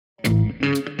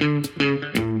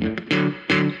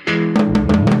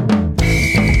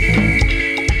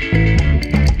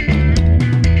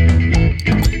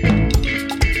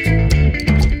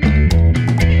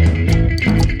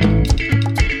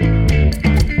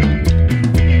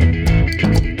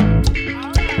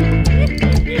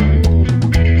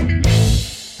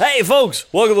Hey,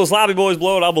 folks, welcome to the Sloppy Boys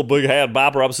Blowing. I'm a big hat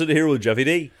bopper. I'm sitting here with Jeffy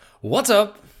D. What's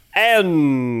up?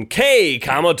 And K,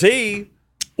 T.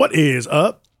 What is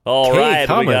up? All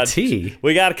right, T.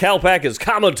 we got Cal Packers,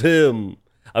 Tim.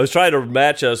 I was trying to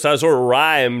match a sort of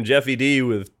rhyme Jeffy D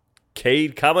with K,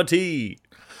 T.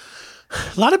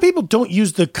 A lot of people don't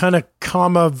use the kind of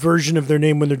comma version of their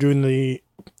name when they're doing the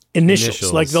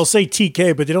initials. Like they'll say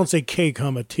TK, but they don't say K,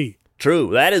 T.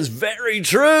 True. That is very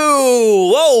true.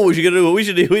 Whoa, we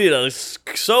need a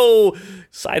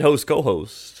side host,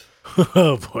 co-host.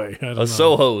 Oh boy, I don't know.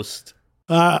 So-host.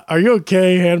 Are you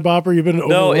okay, Hand Bopper? You've been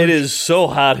No, it is so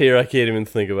hot here. I can't even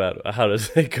think about how to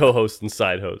say co-host and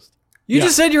side host. You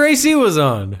just said your AC was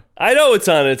on. I know it's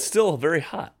on. It's still very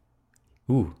hot.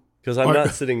 Ooh. Because I'm not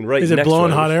sitting right next Is to it. it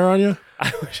blowing hot air on you?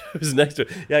 I wish I was next to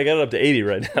it. Yeah, I got it up to 80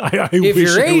 right now. If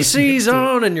your AC's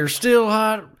on and you're still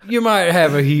hot, you might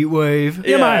have a heat wave.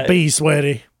 You might be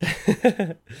sweaty.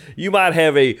 You might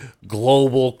have a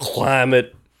global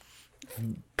climate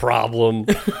problem.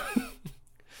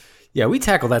 Yeah, we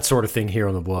tackle that sort of thing here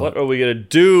on the blog. What are we going to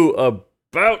do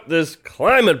about this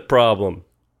climate problem?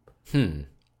 You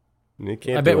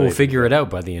can't I bet we'll figure it out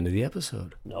by the end of the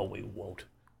episode. No, we won't.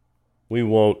 We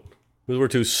won't. Because we're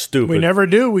too stupid. We never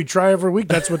do. We try every week.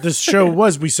 That's what this show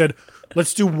was. We said,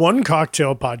 let's do one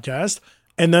cocktail podcast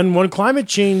and then one climate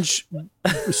change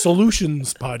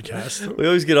solutions podcast. We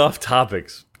always get off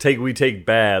topics. We take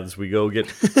baths. We go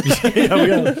get... Yeah,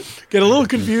 we get a little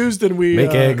confused and we...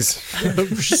 Make eggs.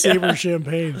 Savor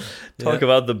champagne. Talk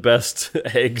about the best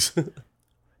eggs.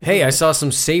 Hey, I saw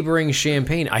some sabering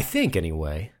champagne, I think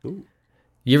anyway. Ooh.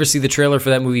 You ever see the trailer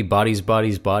for that movie, Bodies,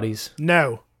 Bodies, Bodies?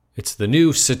 No. It's the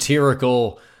new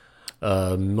satirical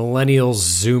millennial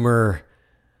Zoomer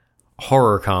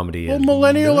horror comedy. Well,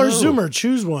 millennial or Zoomer,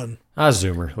 choose one.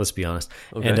 Zoomer, let's be honest.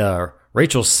 Okay. And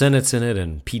Rachel Sennett's in it,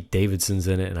 and Pete Davidson's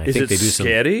in it, and I think they do some.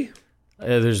 Scary?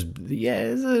 It's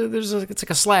like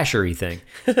a slashery thing,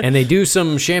 and they do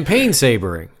some champagne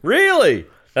sabering. Really?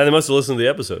 And they must have listened to the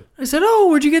episode. I said, "Oh,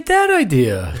 where'd you get that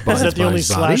idea?" Is that the only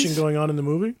slashing going on in the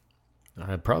movie?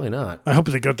 Probably not. I hope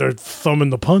they got their thumb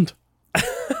in the punt.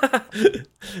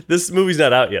 This movie's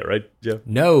not out yet, right, Jeff?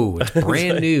 No, it's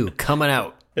brand new, coming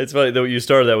out. It's funny that you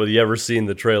started that with you ever seen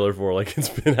the trailer for, like it's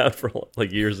been out for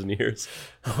like years and years.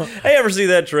 Hey, ever see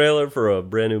that trailer for a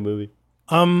brand new movie?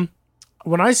 When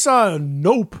I saw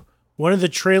Nope, one of the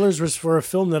trailers was for a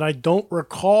film that I don't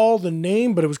recall the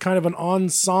name, but it was kind of an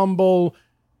ensemble,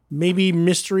 maybe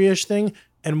mystery-ish thing.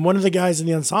 And one of the guys in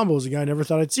the ensemble was a guy I never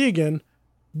thought I'd see again.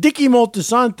 Dicky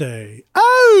Moltisanti.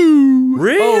 Oh!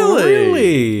 Really? Oh,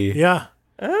 really? Yeah.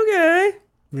 Okay.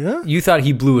 Yeah. You thought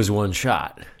he blew his one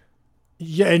shot.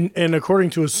 Yeah, and according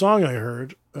to a song I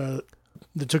heard that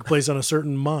took place on a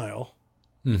certain mile,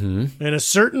 and a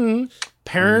certain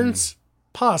parent's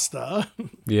pasta,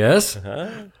 yes,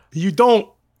 you don't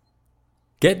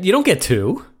get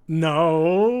two.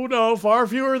 No, far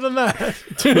fewer than that.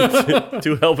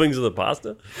 Two helpings of the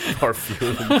pasta? Far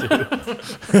fewer than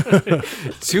two.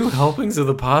 2 helpings of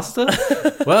the pasta?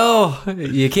 Well,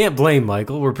 you can't blame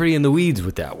Michael. We're pretty in the weeds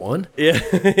with that one. Yeah.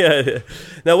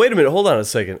 Now, wait a minute. Hold on a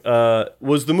second.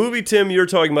 Was the movie, Tim, you're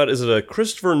talking about, is it a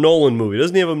Christopher Nolan movie?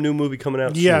 Doesn't he have a new movie coming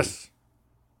out soon? Yes.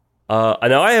 Now,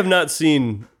 I have not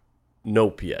seen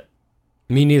Nope yet.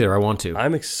 Me neither. I want to.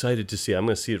 I'm excited to see it. I'm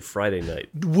going to see it Friday night.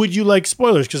 Would you like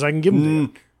spoilers? Because I can give them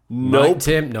to you. Nope.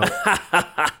 Tim, no.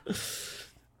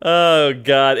 Oh,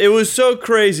 God. It was so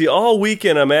crazy. All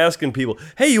weekend I'm asking people,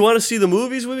 hey, you want to see the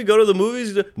movies with me? Go to the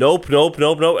movies? Nope.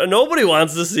 And nobody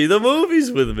wants to see the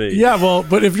movies with me. Yeah, well,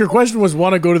 but if your question was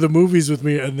want to go to the movies with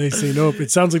me and they say nope,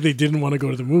 it sounds like they didn't want to go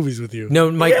to the movies with you.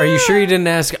 No, Mike, Are you sure you didn't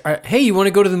ask, hey, you want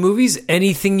to go to the movies?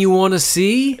 Anything you want to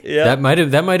see? Yeah. That might have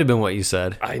been what you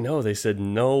said. I know. They said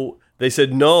no. They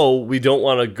said, no, we don't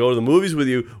want to go to the movies with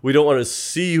you. We don't want to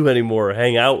see you anymore or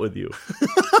hang out with you.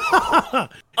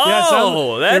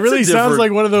 It really sounds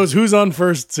like one of those who's on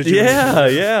first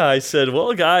situations. Yeah. I said,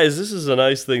 well, guys, this is a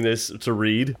nice thing to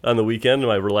read on the weekend,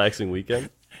 my relaxing weekend.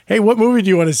 Hey, what movie do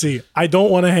you want to see? I don't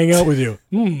want to hang out with you.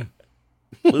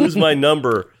 Lose my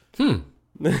number.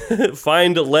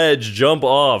 Find a ledge, jump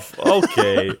off.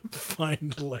 Okay.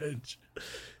 Find ledge.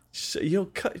 So,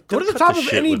 go to the top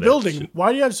of any building.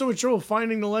 Why do you have so much trouble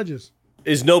finding the ledges?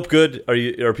 Is Nope good?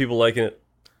 Are people liking it?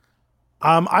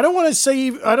 I don't want to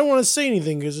say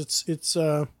anything because it's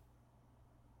I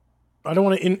don't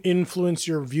want to influence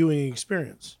your viewing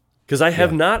experience. Because I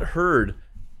have not heard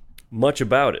much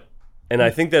about it, and I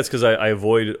think that's because I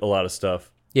avoid a lot of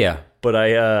stuff. Yeah, but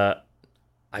I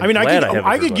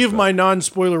could give my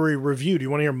non-spoilery review. Do you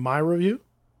want to hear my review?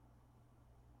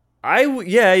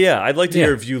 I'd like to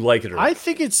hear if you like it or not. I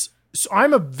think it's So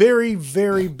I'm a very,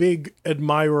 very big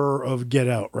admirer of Get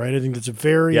Out, right? I think that's a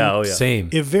very, Same.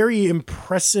 a very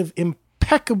impressive,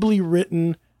 impeccably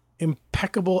written,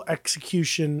 impeccable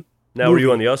execution. Now, were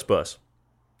you on the Us bus?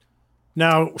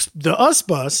 Now, the Us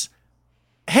Bus,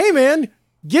 hey man,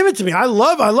 give it to me. I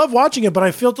love watching it, but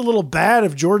I felt a little bad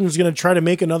if Jordan's going to try to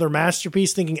make another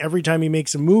masterpiece, thinking every time he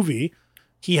makes a movie,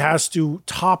 he has to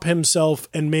top himself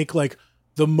and make like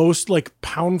the most like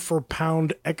pound for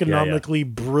pound economically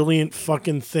brilliant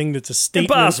fucking thing that's a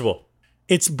statement. Impossible.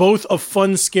 It's both a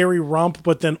fun, scary romp,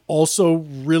 but then also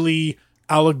really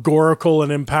allegorical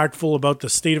and impactful about the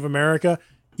state of America.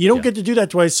 You don't get to do that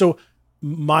twice. So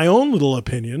my own little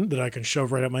opinion that I can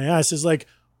shove right up my ass is like,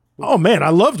 oh man, I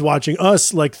loved watching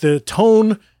Us, like the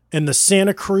tone and the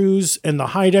Santa Cruz and the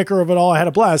Heidecker of it all. I had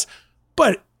a blast.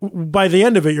 But by the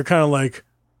end of it, you're kind of like,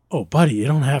 oh buddy, you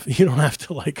don't have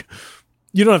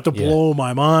to blow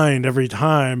my mind every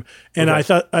time. And I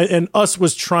thought, and Us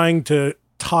was trying to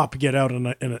top Get Out,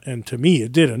 and to me,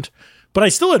 it didn't. But I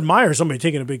still admire somebody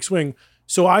taking a big swing.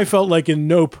 So I felt like in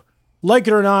Nope, like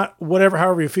it or not, whatever,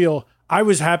 however you feel, I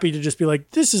was happy to just be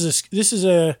like, this is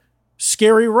a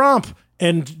scary romp.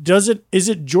 And is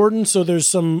it Jordan? So there's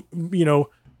some,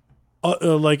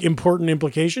 like important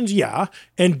implications. Yeah.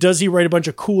 And does he write a bunch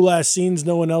of cool ass scenes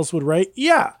no one else would write?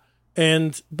 Yeah.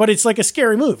 But it's like a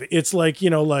scary movie. It's like,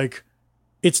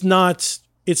 it's not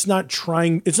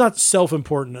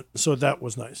self-important. So that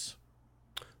was nice.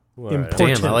 Damn,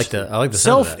 I like the sound of that.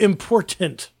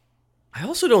 Self-important. I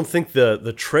also don't think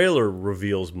the trailer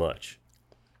reveals much.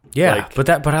 Yeah, but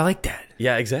I like that.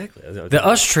 Yeah, exactly. The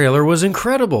Us trailer was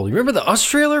incredible. You remember the Us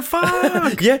trailer?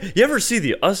 Fuck. Yeah, you ever see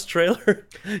the Us trailer?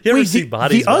 You ever see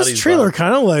Bodies? The Us trailer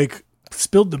kind of like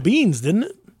spilled the beans, didn't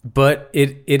it? But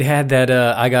it had that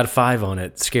I Got 5 on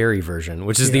it scary version,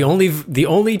 which is the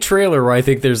only trailer where I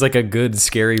think there's like a good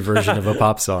scary version of a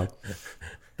pop song.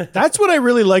 That's what I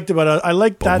really liked about it. I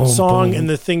liked that song and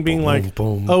the thing being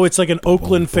oh, it's like an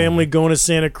Oakland family going to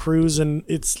Santa Cruz, and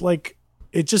it's like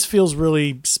it just feels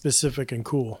really specific and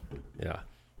cool. Yeah.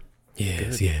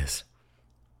 Yes.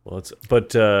 Well,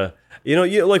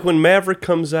 like when Maverick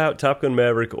comes out, Top Gun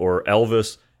Maverick or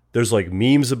Elvis, there's like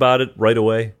memes about it right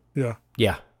away.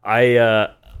 Yeah. I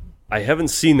haven't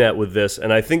seen that with this,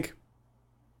 and I think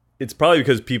it's probably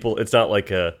because it's not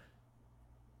like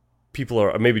people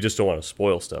are maybe just don't want to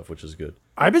spoil stuff, which is good.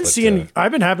 I've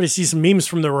been happy to see some memes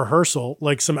from the rehearsal,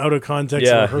 like some out of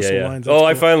context rehearsal lines. That's cool.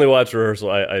 I cool. finally watched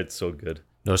rehearsal. It's so good.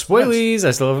 No spoilies.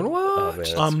 I still haven't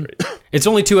watched. Oh, man, that's great. It's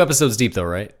only 2 episodes deep though,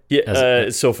 right? Yeah,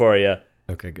 so far, yeah.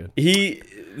 Okay, good.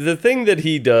 The thing that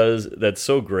he does that's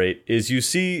so great is you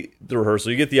see the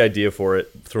rehearsal, you get the idea for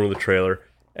it through the trailer,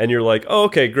 and you're like, oh,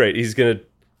 okay, great. He's going to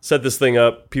set this thing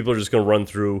up. People are just going to run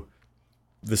through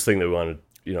this thing that we want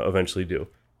to, eventually do.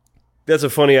 That's a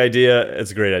funny idea.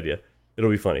 It's a great idea. It'll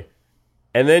be funny.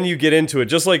 And then you get into it,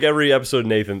 just like every episode,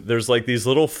 Nathan, there's like these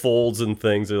little folds and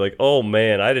things. They're like, oh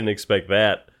man, I didn't expect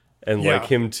that. And like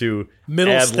him to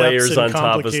add layers on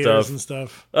top of stuff. And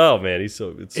stuff. Oh man, it's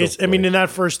so I mean, in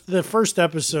the first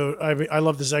episode, I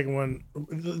love the second one,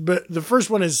 but the first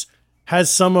one has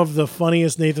some of the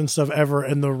funniest Nathan stuff ever,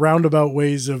 and the roundabout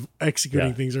ways of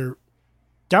executing things are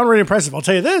downright impressive. I'll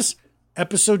tell you this: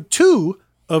 episode 2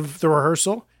 of the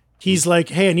rehearsal, he's like,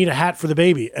 "Hey, I need a hat for the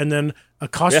baby," and then a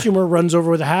costumer runs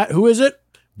over with a hat. Who is it?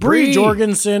 Bree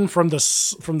Jorgensen from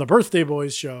the Birthday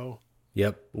Boys show.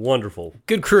 Yep, wonderful.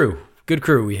 Good crew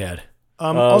we had.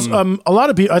 Also, a lot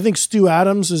of people. I think Stu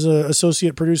Adams is an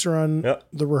associate producer on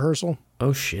the rehearsal.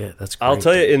 Oh shit, that's great. I'll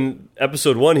tell you, in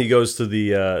episode 1, he goes to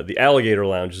the Alligator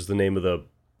Lounge, is the name of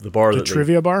the bar. The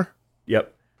trivia bar?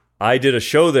 Yep. I did a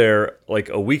show there like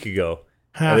a week ago,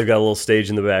 and they've got a little stage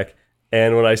in the back.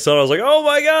 And when I saw it, I was like, oh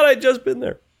my God, I'd just been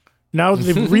there. Now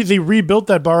they rebuilt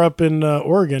that bar up in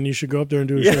Oregon. You should go up there and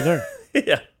do a show there.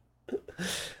 Yeah.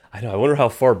 I know. I wonder how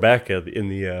far back in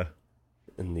the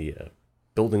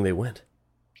building they went.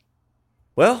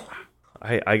 Well,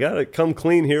 I got to come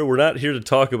clean here. We're not here to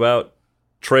talk about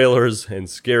trailers and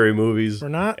scary movies. We're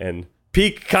not. And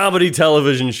peak comedy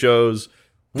television shows.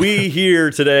 We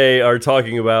here today are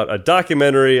talking about a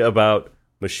documentary about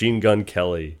Machine Gun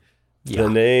Kelly. Yeah. The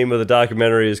name of the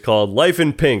documentary is called Life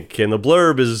in Pink, and the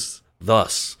blurb is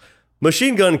thus.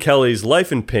 Machine Gun Kelly's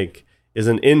Life in Pink is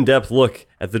an in-depth look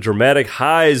at the dramatic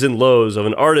highs and lows of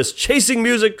an artist chasing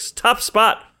music's top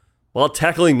spot while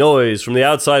tackling noise from the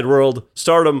outside world,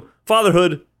 stardom,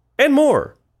 fatherhood, and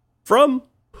more. From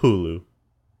Hulu.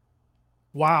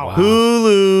 Wow.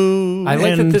 Hulu. I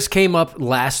like that this came up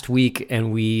last week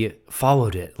and we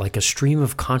followed it like a stream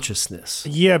of consciousness.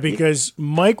 Yeah, because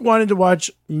Mike wanted to watch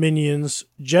Minions.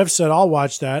 Jeff said, I'll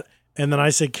watch that. And then I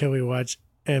said, can we watch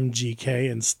MGK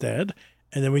instead.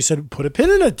 And then we said, put a pin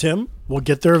in it, Tim. We'll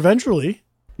get there eventually.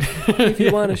 If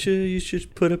you want to, you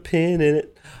should put a pin in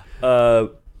it.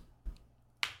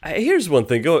 Here's one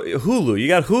thing. Go Hulu. You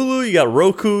got Hulu. You got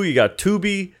Roku. You got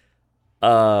Tubi.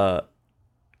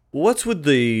 What's with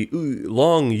the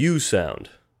long U sound?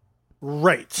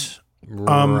 Right.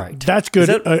 Right. That's good.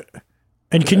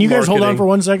 And can you guys hold on marketing? for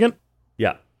 1 second?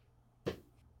 Yeah.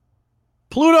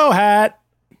 Pluto hat.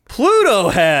 Pluto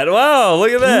hat. Wow,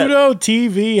 look at that. Pluto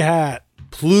TV hat.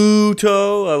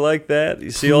 Pluto. I like that.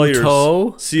 You see all Pluto?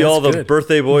 all the That's good.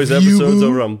 Birthday Boys episodes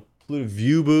over on Pluto,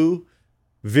 Viewboo,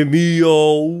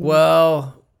 Vimeo,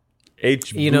 Well,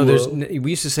 HBO.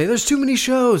 we used to say there's too many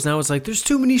shows. Now it's like there's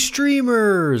too many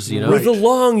streamers. with the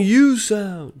long U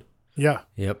sound. Yeah.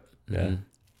 Yep. Yeah.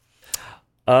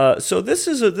 So this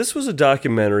was a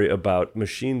documentary about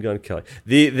Machine Gun Kelly,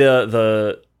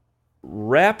 the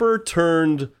rapper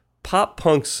turned pop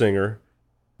punk singer,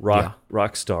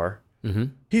 rock star. Mm-hmm.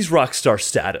 He's rock star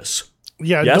status.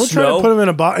 Yeah, Yes, don't try no? to put him in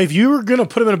a box. If you were going to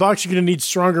put him in a box, you're going to need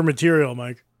stronger material,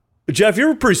 Mike. Jeff,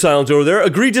 you're pretty silent over there.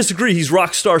 Agree, disagree. He's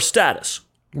rock star status.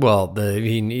 Well,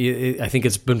 I think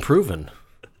it's been proven.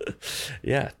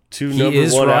 Yeah, two He number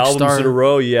is one rock albums star in a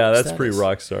row. Yeah, that's status. pretty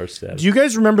rock star status. Do you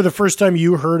guys remember the first time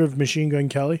you heard of Machine Gun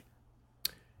Kelly?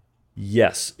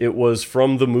 Yes, it was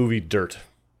from the movie Dirt.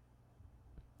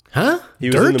 Huh? He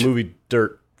was in Dirt? the movie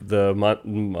Dirt, the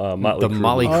Motley Crue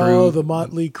Motley movie. Crue. Oh, the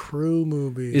Motley Crue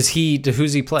movie. Who's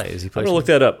he play? Is he play? I'm gonna look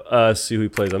that up. See who he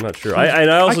plays. I'm not sure. I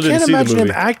also I didn't can't see the imagine movie.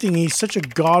 him acting. He's such a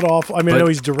god awful. I mean, I know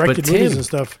he's directed but movies Tim- and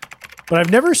stuff, but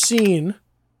I've never seen.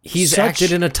 He's such-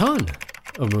 acted in a ton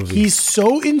of movies. He's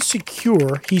so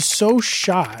insecure. He's so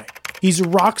shy. He's a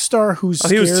rock star who's He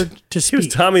scared was, to he was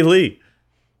speak. Tommy Lee.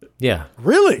 yeah.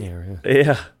 Really?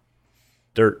 Yeah.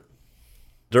 Dirt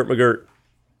McGirt.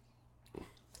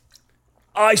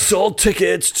 I sold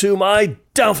tickets to my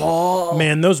downfall.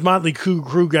 Man, those Motley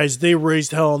Crue guys, they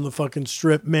raised hell on the fucking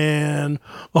strip, man.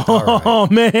 Oh,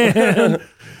 man.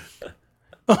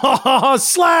 Oh,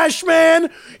 Slash, man.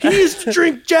 He used to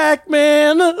drink Jack,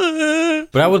 man.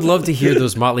 But I would love to hear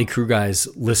those Motley Crue guys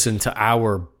listen to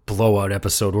our blowout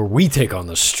episode where we take on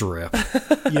the strip.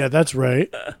 Yeah, that's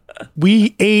right.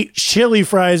 We ate chili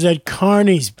fries at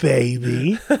Carney's,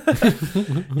 baby.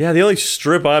 Yeah, the only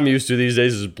strip I'm used to these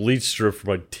days is bleach strip for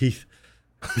my teeth.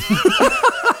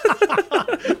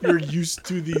 You're used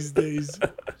to these days.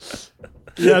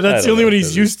 Yeah, that's the only one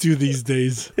he's used to these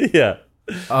days. Yeah.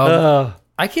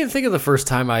 I can't think of the first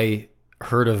time I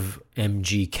heard of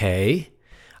MGK.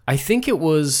 I think it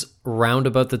was round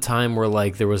about the time where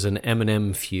like there was an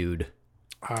Eminem feud.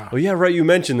 Oh yeah, right. You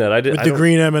mentioned that. I did. With the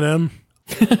green M&M.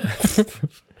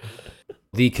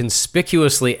 The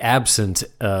conspicuously absent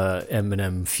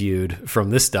Eminem feud from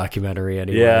this documentary,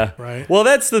 anyway. Yeah. Right. Well,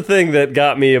 that's the thing that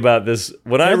got me about this.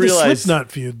 When I The realized, Slipknot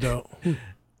feud, though.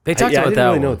 They talked I about didn't that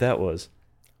really one. know what that was.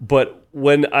 But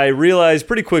when I realized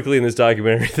pretty quickly in this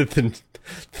documentary that the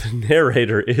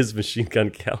narrator is Machine Gun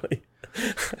Kelly,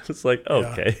 I was like,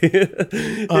 okay,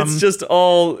 it's just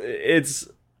all it's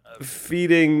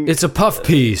feeding. It's a puff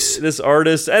piece. This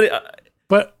artist. And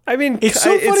But I mean, it's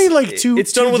so funny, like, to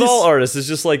it's done to with this- all artists. It's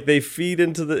just like they feed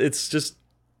into the. It's just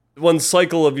one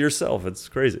cycle of yourself. It's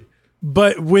crazy.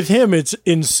 But with him, it's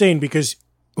insane because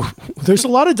there's a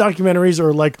lot of documentaries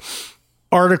or like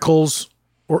articles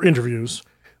or interviews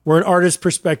where an artist's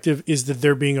perspective is that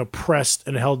they're being oppressed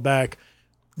and held back.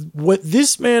 What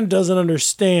this man doesn't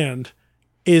understand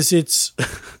is it's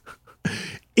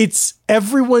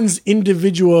everyone's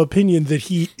individual opinion that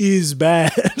he is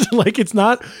bad. Like it's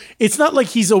not like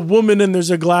he's a woman and there's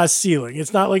a glass ceiling.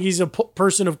 It's not like he's a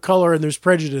person of color and there's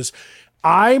prejudice.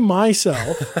 I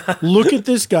myself look at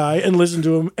this guy and listen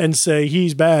to him and say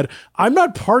he's bad. I'm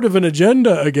not part of an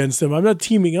agenda against him. I'm not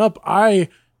teaming up.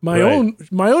 My own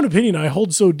opinion I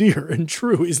hold so dear and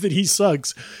true is that he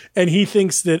sucks, and he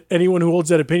thinks that anyone who holds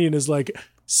that opinion is like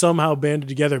somehow banded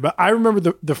together. But I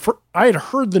remember I had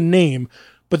heard the name,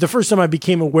 but the first time I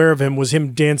became aware of him was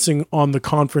him dancing on the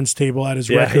conference table at his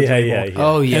record label.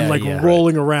 Oh yeah, And like yeah.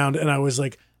 rolling around, and I was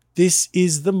like, this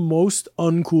is the most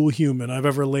uncool human I've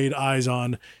ever laid eyes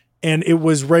on. And it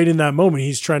was right in that moment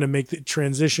he's trying to make the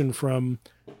transition from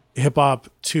hip hop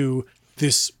to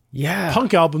this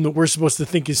punk album that we're supposed to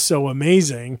think is so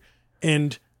amazing.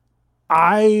 And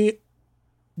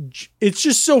it's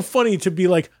just so funny to be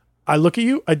like, I look at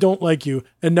you, I don't like you,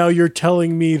 and now you're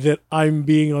telling me that I'm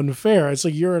being unfair. It's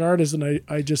like, you're an artist and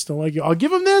I just don't like you. I'll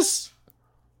give him this.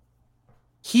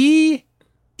 He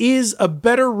is a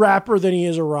better rapper than he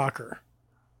is a rocker.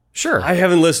 Sure. I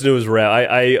haven't listened to his rap.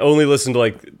 I only listened to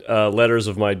like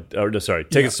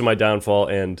Tickets to My Downfall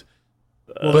and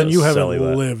Well, then you haven't selling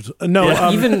that. lived.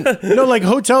 No, Even no, like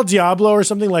Hotel Diablo or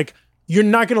something. Like you're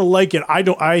not gonna like it. I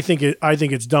don't. I think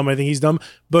it's dumb. I think he's dumb.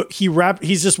 But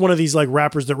he's just one of these like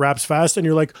rappers that raps fast, and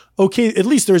you're like, okay, at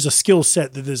least there's a skill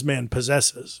set that this man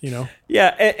possesses. You know? Yeah,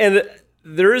 and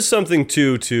there is something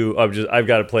to. I've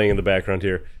got it playing in the background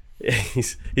here.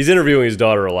 He's interviewing his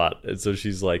daughter a lot, and so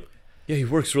she's like, "Yeah, he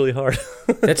works really hard."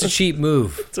 that's a cheap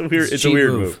move. It's a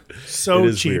weird move. So It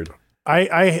is cheap. weird.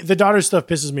 I the daughter stuff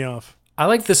pisses me off. I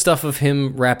like the stuff of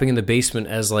him rapping in the basement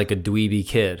as like a dweeby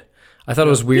kid. I thought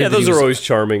it was weird. Yeah, that those he are was- always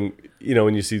charming. You know,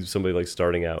 when you see somebody like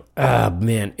starting out.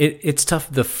 Man, it's tough.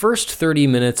 The first 30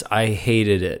 minutes, I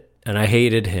hated it, and I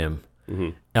hated him.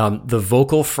 The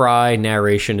vocal fry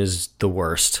narration is the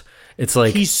worst. It's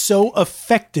like He's so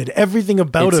affected. Everything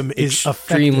about him is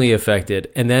extremely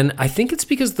affected. And then I think it's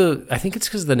because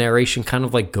the narration kind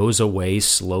of like goes away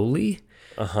slowly.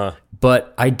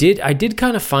 But I did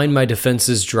kind of find my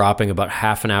defenses dropping about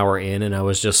half an hour in, and I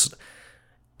was just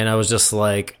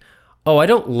like, oh, I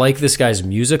don't like this guy's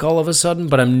music all of a sudden,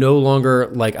 but I'm no longer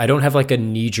like, I don't have like a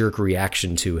knee-jerk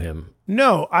reaction to him.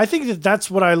 No, I think that's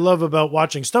what I love about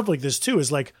watching stuff like this too,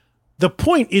 is like the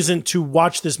point isn't to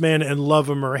watch this man and love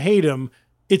him or hate him.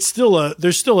 It's still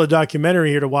there's still a documentary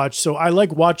here to watch. So I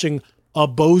like watching a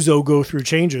bozo go through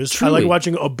changes. Truly. I like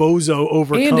watching a bozo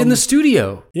overcome. And in the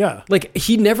studio. Yeah. Like,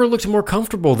 he never looked more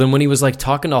comfortable than when he was like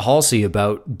talking to Halsey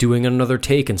about doing another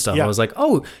take and stuff. Yeah. I was like,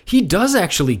 oh, he does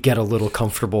actually get a little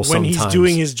comfortable when sometimes. he's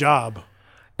doing his job.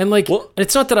 And like,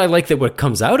 it's not that I like that what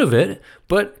comes out of it,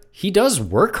 but he does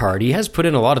work hard. He has put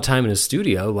in a lot of time in his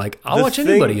studio. Like, I'll watch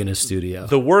anybody in his studio.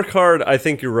 The work hard, I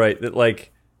think you're right. That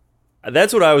like,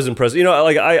 that's what I was impressed. You know,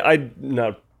 like I'm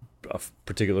not a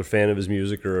particular fan of his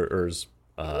music or his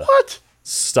What?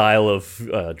 style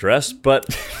of dress, but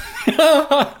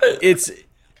it's.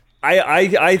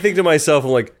 I think to myself,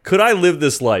 I'm like, could I live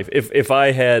this life if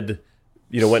I had,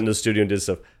 went into the studio and did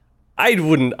stuff? I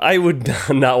would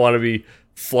not want to be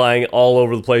flying all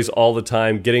over the place all the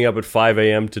time, getting up at 5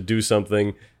 a.m. to do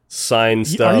something, sign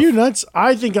stuff. Are you nuts?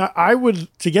 I think I would,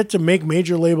 to get to make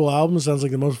major label albums sounds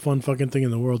like the most fun fucking thing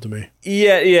in the world to me.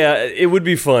 Yeah, it would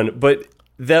be fun, but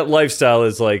that lifestyle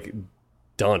is like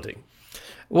daunting.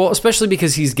 Well, especially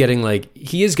because he is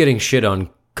getting shit on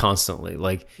constantly.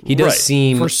 Like, he does Right.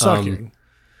 seem For sucking.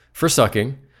 For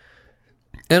sucking.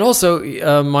 And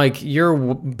also, Mike,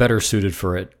 you're better suited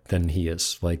for it than he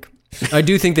is. Like, I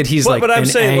do think that he's But I'm an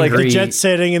saying, like, angry, The jet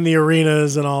setting in the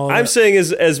arenas and all of I'm that. saying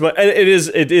as much, and it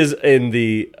is in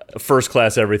the first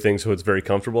class everything, so it's very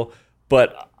comfortable.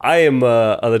 But I am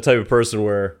the type of person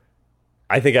where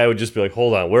I think I would just be like,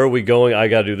 hold on, where are we going? I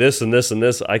got to do this and this and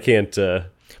this. I can't.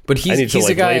 but I need to he's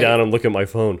a guy. lay down and look at my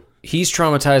phone. He's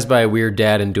traumatized by a weird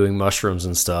dad and doing mushrooms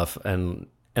and stuff, and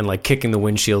like kicking the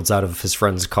windshields out of his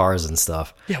friends' cars and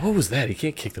stuff. Yeah, what was that? You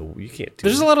can't do.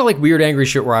 There's a lot of like weird angry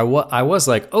shit where I was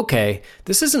like, okay,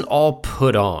 this isn't all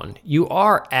put on. You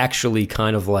are actually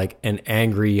kind of like an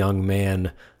angry young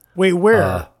man. Wait,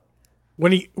 where?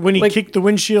 When he like- kicked the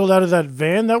windshield out of that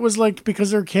van, that was like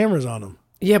because there are cameras on him.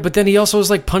 Yeah, but then he also was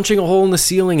like punching a hole in the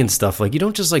ceiling and stuff. Like, you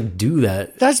don't just like do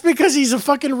that. That's because he's a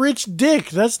fucking rich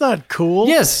dick. That's not cool.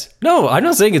 Yes. No, I'm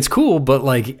not saying it's cool, but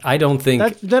like, I don't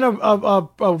think. Then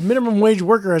a minimum wage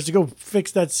worker has to go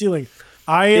fix that ceiling.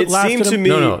 It laughed seemed at to him. me.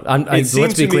 No. it seemed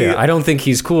Let's be to clear. me- I don't think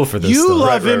he's cool for this. You though.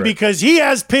 love him right. because he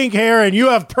has pink hair and you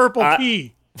have purple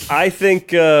pee. I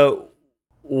think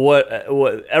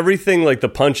what everything like the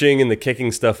punching and the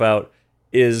kicking stuff out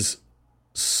is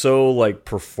so like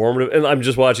performative. And I'm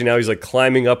just watching now. He's like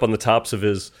climbing up on the tops of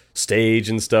his stage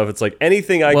and stuff. It's like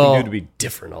anything I can do to be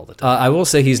different all the time. I will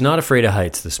say he's not afraid of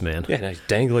heights. This man. Yeah, now he's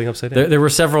dangling upside down. There were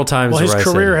several times Well, his where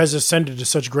career I has ascended to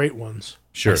such great ones.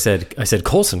 Sure, I said,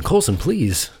 Coulson,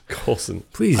 please, Coulson.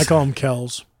 please. I call him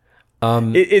Kells.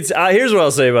 It's here's what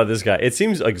I'll say about this guy. It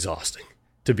seems exhausting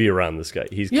to be around this guy.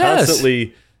 He's Yes.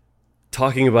 constantly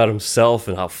talking about himself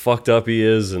and how fucked up he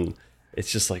is, and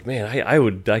it's just like, man,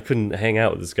 I couldn't hang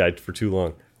out with this guy for too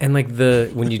long. And like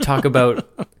when you talk about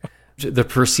the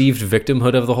perceived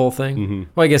victimhood of the whole thing,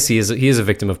 well, I guess he is a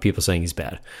victim of people saying he's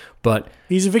bad, but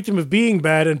He's a victim of being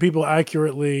bad and people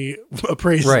accurately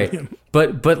appraise right. him.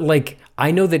 But like,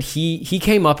 I know that he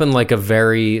came up in like a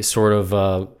very sort of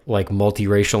like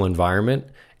multiracial environment,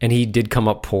 and he did come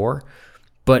up poor,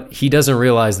 but he doesn't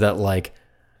realize that like,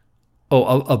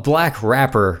 a black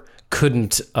rapper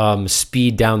couldn't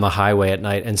speed down the highway at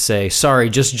night and say, sorry,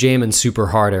 just jamming super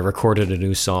hard, I recorded a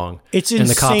new song. It's and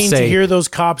the cops insane say, to hear those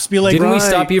cops be like, didn't we "Right."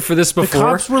 stop you for this The before?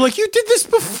 cops were like, you did this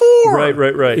before.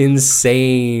 Right.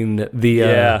 Insane.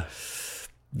 Yeah.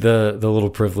 The little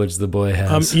privilege the boy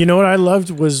has. You know what I loved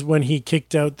was when he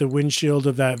kicked out the windshield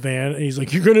of that van, and he's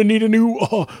like, "You're gonna need a new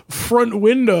front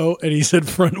window," and he said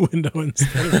front window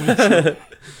instead of windshield.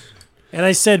 And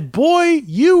I said, "Boy,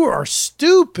 you are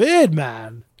stupid,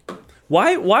 man."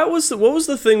 Why what was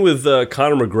the thing with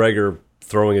Conor McGregor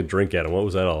throwing a drink at him? What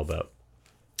was that all about?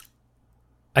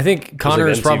 I think Connor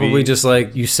is probably just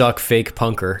like, you suck, fake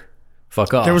punker.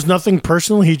 Fuck off. There was nothing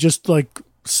personal. He just like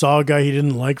saw a guy he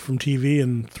didn't like from TV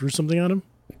and threw something on him.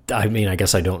 I mean, I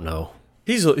guess I don't know.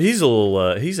 He's a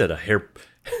little he's at a hair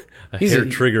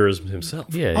trigger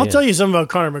himself. Yeah, I'll tell you something about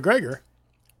Conor McGregor.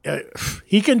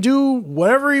 He can do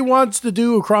whatever he wants to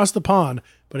do across the pond,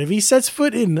 but if he sets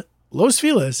foot in Los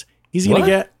Feliz, he's going to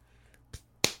get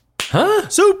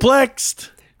suplexed.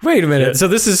 Wait a minute. So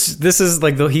this is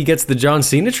like he gets the John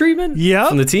Cena treatment? Yeah.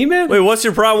 From the T-Man? Wait, what's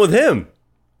your problem with him?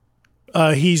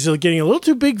 He's getting a little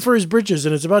too big for his britches,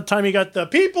 and it's about time he got the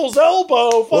people's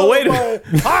elbow. Wait a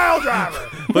pile driver.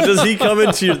 But does he come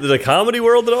into the comedy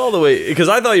world at all? The way, because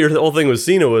I thought your whole thing with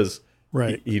Cena was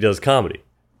right. He does comedy,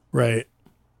 right?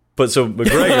 But so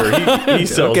McGregor, he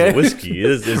sells whiskey.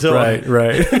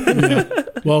 Right. Yeah.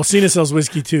 Well, Cena sells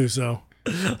whiskey too, so.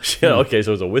 Yeah, okay,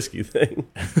 so it's a whiskey thing.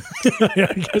 Yeah,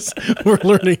 I guess we're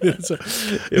learning this.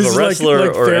 If a wrestler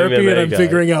like or therapy, MMA and I'm guy.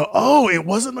 figuring out. Oh, it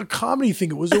wasn't a comedy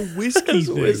thing; it was a whiskey It's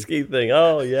a thing. whiskey thing.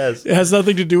 Oh, yes. It has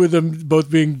nothing to do with them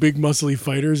both being big, muscly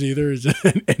fighters either. Is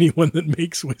anyone that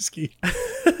makes whiskey?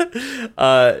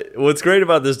 What's great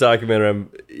about this documentary,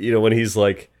 when he's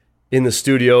like in the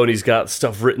studio and he's got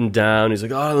stuff written down, he's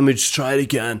like, "Oh, let me just try it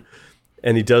again,"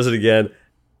 and he does it again.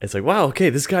 It's like, wow,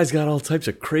 okay, this guy's got all types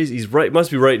of crazy.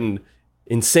 Must be writing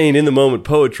insane in the moment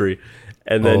poetry.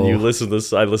 And then you listen to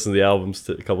this. I listened to the albums,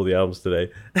 a couple of the albums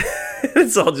today.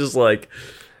 It's all just like,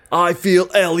 I feel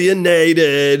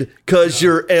alienated because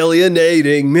you're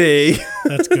alienating me.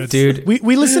 That's good, dude.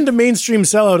 We listened to Mainstream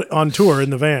Sellout on tour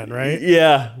in the van, right?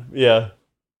 Yeah.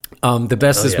 The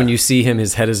best is when you see him,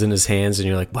 his head is in his hands, and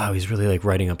you're like, wow, he's really like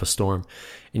writing up a storm.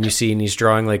 And he's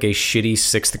drawing like a shitty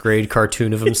 6th grade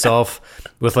cartoon of himself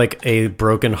with like a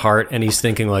broken heart, and he's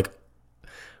thinking like,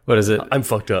 what is it? I'm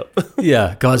fucked up.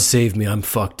 Yeah, God save me, I'm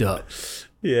fucked up.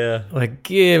 Yeah. Like,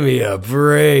 give me a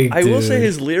break, I will say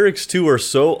his lyrics too are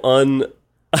so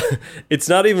it's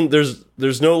not even,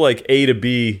 there's no like A to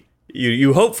B.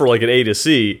 You hope for like an A to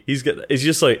C. It's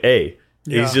just like A.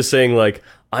 Yeah. He's just saying like,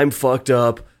 I'm fucked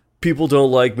up. People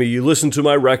don't like me. You listen to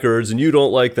my records and you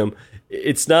don't like them.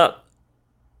 It's not,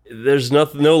 there's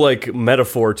no like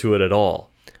metaphor to it at all.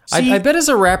 I bet as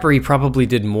a rapper he probably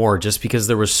did more, just because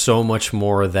there was so much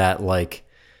more that like,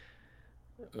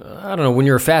 I don't know, when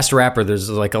you're a fast rapper, there's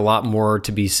like a lot more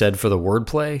to be said for the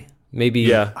wordplay. Maybe.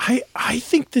 Yeah. I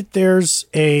think that there's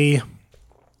a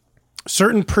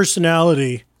certain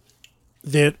personality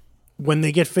that when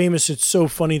they get famous, it's so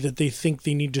funny that they think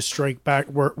they need to strike back.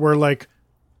 Where like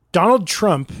Donald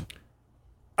Trump,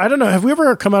 I don't know. Have we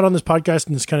ever come out on this podcast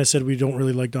and just kind of said we don't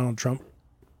really like Donald Trump?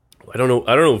 I don't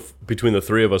know if between the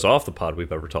three of us off the pod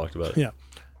we've ever talked about it. Yeah.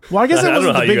 Well, I guess I don't know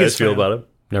wasn't how the you guys biggest feel fan. about it.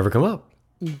 Never come up.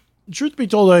 Truth be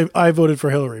told, I voted for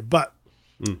Hillary, but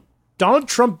Donald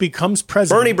Trump becomes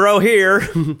president. Bernie bro here.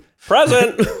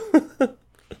 Present.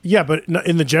 Yeah, but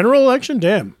in the general election,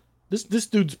 damn, this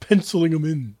dude's penciling him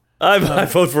in. I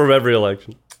vote for him every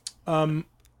election.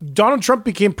 Donald Trump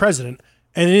became president,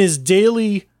 and in his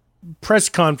daily press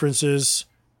conferences,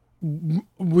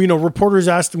 reporters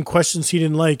asked him questions he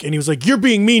didn't like, and he was like, "You're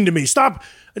being mean to me. Stop.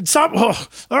 Oh,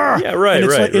 Yeah, right, and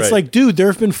right. It's like, dude, there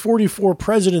have been 44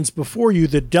 presidents before you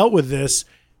that dealt with this,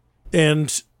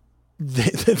 and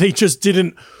they just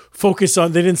didn't focus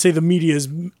on. They didn't say the media is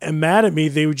mad at me.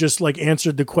 They just like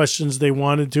answered the questions they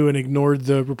wanted to and ignored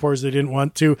the reporters they didn't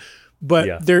want to.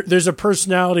 But there's a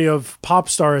personality of pop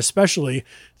star, especially,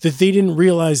 that they didn't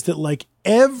realize that like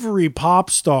every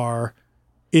pop star,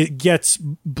 it gets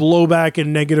blowback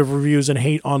and negative reviews and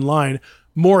hate online.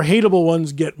 More hateable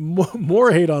ones get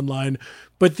more hate online.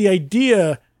 But the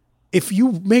idea, if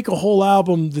you make a whole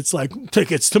album that's like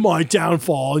tickets to my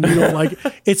downfall and you don't like,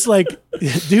 it's like,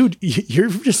 dude, you're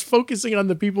just focusing on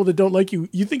the people that don't like you.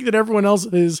 You think that everyone else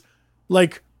is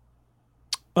like,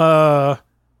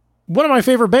 one of my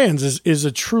favorite bands is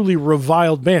a truly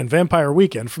reviled band, Vampire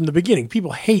Weekend. From the beginning,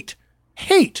 people hate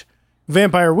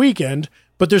Vampire Weekend,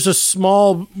 but there's a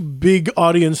small, big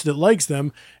audience that likes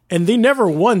them, and they never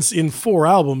once in 4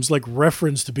 albums like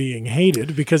referenced being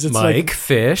hated because it's Mike like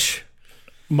Fish.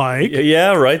 Mike.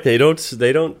 Yeah, right. They don't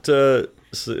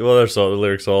Well, the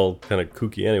lyrics all kind of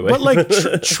kooky anyway. But like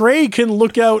Trey can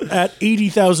look out at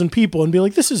 80,000 people and be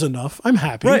like, "This is enough. I'm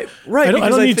happy." Right. I don't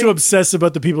because need to obsess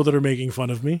about the people that are making fun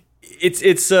of me.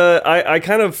 I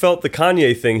kind of felt the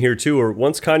Kanye thing here too, where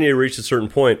once Kanye reached a certain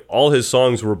point, all his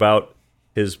songs were about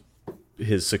his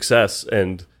success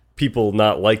and people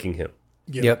not liking him.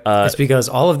 Yep. It's because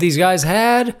all of these guys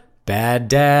had bad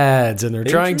dads, and they're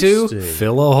trying to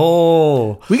fill a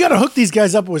hole. We got to hook these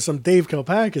guys up with some Dave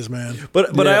Kalpakis, man.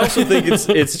 But I also think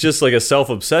it's just like a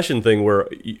self-obsession thing where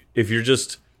if you're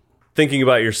just thinking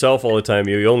about yourself all the time,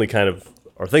 you only kind of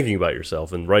are thinking about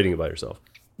yourself and writing about yourself.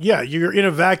 Yeah, you're in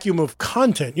a vacuum of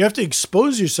content. You have to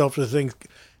expose yourself to things.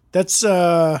 That's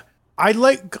you're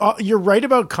right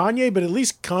about Kanye, but at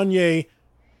least Kanye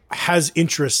has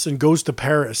interests and goes to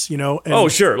Paris, and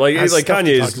sure. Like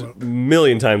Kanye is a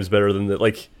million times better than that.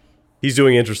 Like he's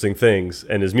doing interesting things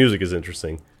and his music is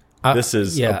interesting. This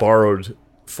is a borrowed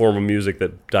form of music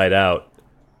that died out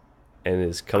and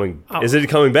is coming. Is it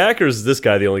coming back, or is this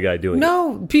guy the only guy doing it?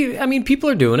 No, people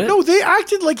are doing it. No, they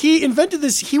acted like he invented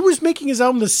this. He was making his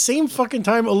album the same fucking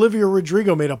time Olivia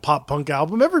Rodrigo made a pop punk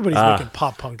album. Everybody's making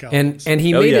pop punk albums. And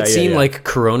he made it seem like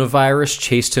coronavirus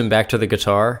chased him back to the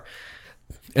guitar.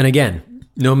 And again,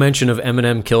 no mention of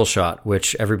Eminem Kill Shot,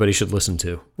 which everybody should listen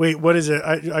to. Wait, what is it?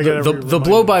 I got the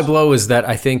blow by blow is that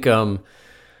I think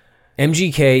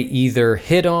MGK either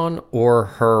hit on or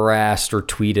harassed or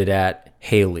tweeted at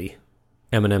Haley,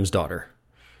 Eminem's daughter.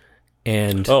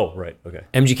 And right, okay.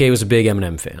 MGK was a big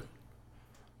Eminem fan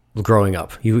growing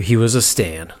up. He was a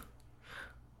stan.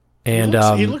 And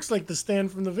he looks like the Stan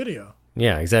from the video.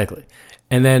 Yeah, exactly.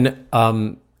 And then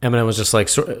Eminem was just like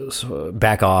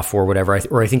back off or whatever.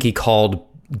 Or I think he called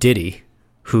Diddy,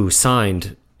 who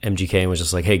signed MGK, and was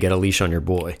just like, "Hey, get a leash on your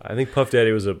boy." I think Puff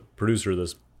Daddy was a producer of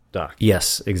this doc.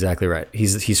 Yes, exactly right. He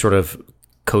sort of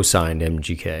co-signed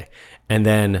MGK, and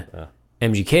then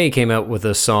MGK came out with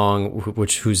a song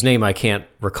whose name I can't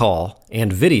recall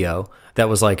and video that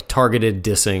was like targeted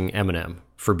dissing Eminem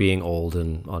for being old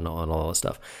and on all that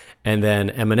stuff. And then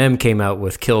Eminem came out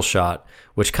with Kill Shot,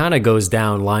 which kind of goes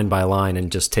down line by line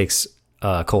and just takes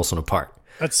Coulson apart.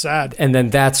 That's sad. And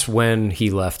then that's when he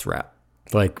left rap.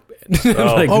 Like,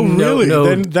 really?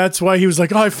 Then that's why he was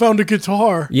like, I found a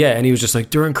guitar. Yeah, and he was just like,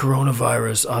 during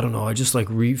coronavirus, I don't know, I just like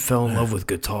fell in love with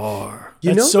guitar.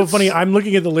 It's so funny. I'm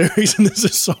looking at the lyrics and this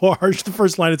is so harsh. The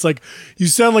first line, it's like, you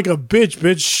sound like a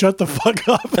bitch, shut the fuck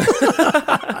up.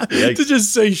 To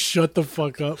just say shut the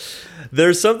fuck up.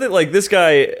 There's something like this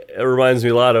guy reminds me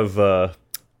a lot of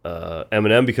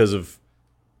Eminem because of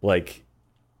like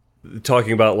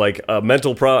talking about like a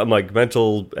mental problem, like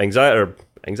mental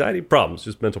anxiety problems,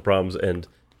 just mental problems, and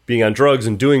being on drugs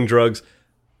and doing drugs.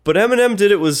 But Eminem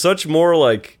did it with such more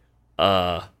like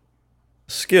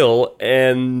skill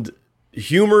and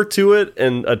humor to it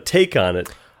and a take on it.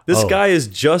 This guy is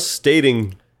just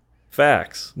stating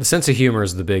facts. The sense of humor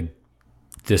is the big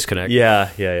disconnect.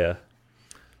 Yeah.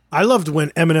 I loved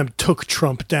when Eminem took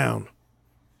Trump down.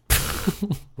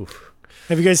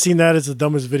 Have you guys seen that? It's the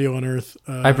dumbest video on earth.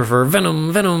 I prefer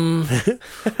Venom. Have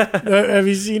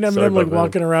you seen Eminem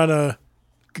walking around a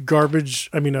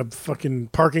fucking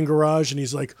parking garage, and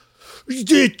he's like,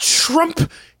 Trump,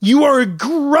 you are a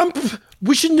grump.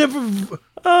 We should never.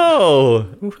 Oh,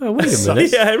 wait a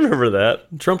minute. Yeah, I remember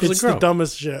that. Trump is it's a grump. the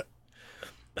dumbest shit.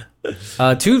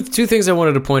 Two things I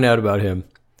wanted to point out about him.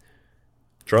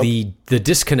 Trump? The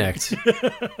disconnect.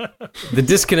 The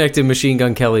disconnect in Machine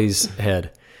Gun Kelly's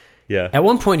head. Yeah. At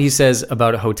one point he says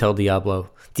about Hotel Diablo,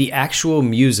 the actual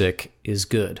music is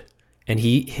good. And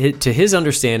to his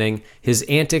understanding, his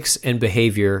antics and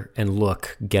behavior and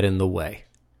look get in the way.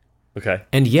 Okay.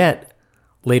 And yet,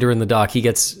 later in the doc, he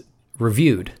gets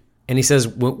reviewed. And he says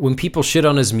when people shit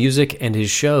on his music and his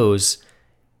shows,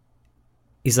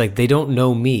 he's like, they don't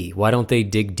know me. Why don't they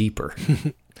dig deeper?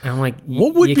 And I'm like,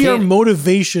 what would be our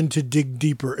motivation to dig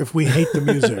deeper if we hate the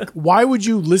music? Why would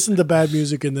you listen to bad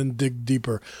music and then dig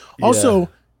deeper? Also,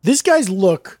 this guy's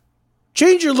look,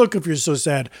 change your look if you're so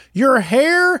sad. Your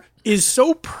hair is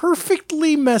so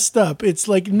perfectly messed up. It's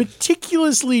like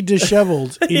meticulously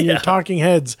disheveled in your talking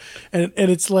heads. And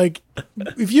it's like,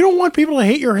 if you don't want people to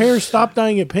hate your hair, stop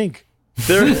dyeing it pink.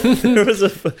 There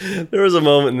was a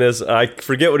moment in this, I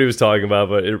forget what he was talking about,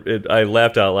 but I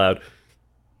laughed out loud.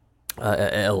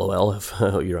 LOL, if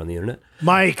you're on the internet.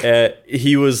 Mike.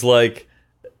 He was like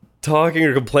talking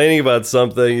or complaining about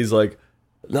something. He's like,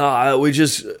 nah,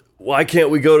 why can't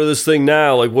we go to this thing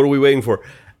now? Like, what are we waiting for?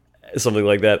 Something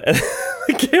like that.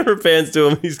 the camera pans to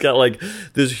him. He's got like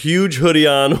this huge hoodie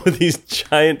on with these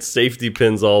giant safety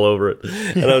pins all over it,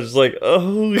 and I was just like,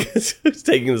 "Oh, he's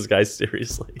taking this guy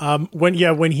seriously." When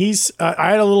he's,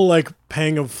 I had a little like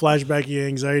pang of flashbacky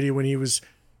anxiety when he was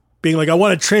being like, "I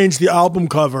want to change the album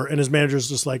cover," and his manager's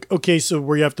just like, "Okay, so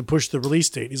where you have to push the release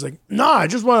date?" He's like, "Nah, I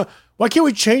just want to. Why can't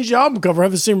we change the album cover?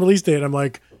 Have the same release date?" I'm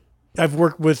like, I've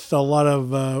worked with a lot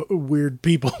of weird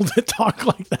people that talk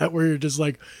like that, where you're just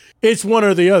like, it's one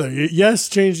or the other. Yes,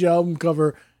 change the album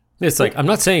cover. It's like, I'm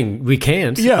not saying we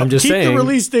can't. Yeah, I'm just keep saying the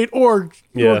release date or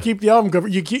keep the album cover.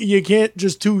 You can't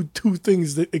just two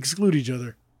things that exclude each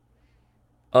other.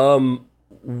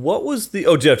 What was the?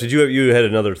 Oh, Jeff, did you had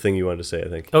another thing you wanted to say? I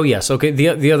think. Oh yes, okay.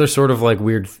 The other sort of like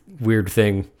weird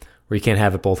thing where you can't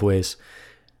have it both ways.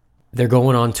 They're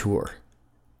going on tour,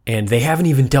 and they haven't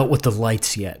even dealt with the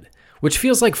lights yet, which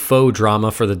feels like faux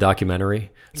drama for the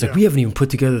documentary. It's like, we haven't even put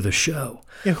together the show.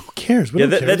 Yeah, who cares? We don't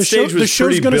care. That stage was the show's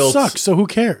pretty gonna built. suck, so who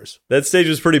cares? That stage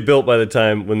was pretty built by the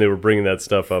time when they were bringing that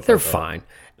stuff up. They're fine.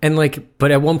 And like,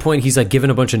 but at one point he's like giving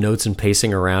a bunch of notes and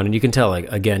pacing around, and you can tell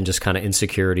like, again, just kind of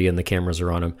insecurity, and the cameras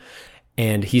are on him.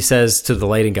 And he says to the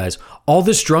lighting guys, all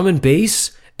this drum and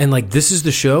bass and like, this is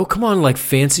the show. Come on, like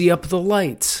fancy up the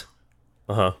lights.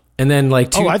 And then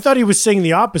like I thought he was saying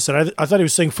the opposite. I thought he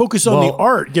was saying focus on the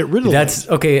art, get rid of that's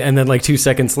that. Okay. And then like 2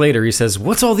 seconds later, he says,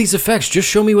 "What's all these effects? Just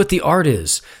show me what the art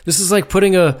is. This is like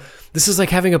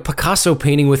having a Picasso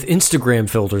painting with Instagram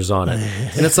filters on it."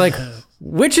 And it's like,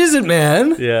 which is it,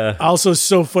 man? Yeah. Also,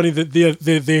 so funny that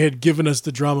they had given us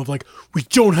the drama of like, we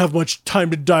don't have much time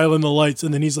to dial in the lights,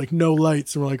 and then he's like, no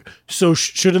lights, and we're like, so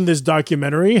shouldn't this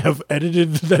documentary have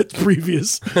edited that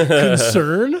previous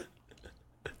concern?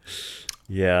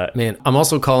 Yeah. Man, I'm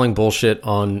also calling bullshit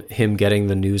on him getting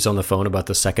the news on the phone about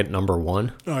the second number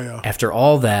one. Oh yeah. After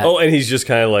all that, Oh, and he's just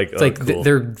kind of like, it's like cool.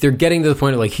 they're getting to the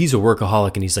point of like, he's a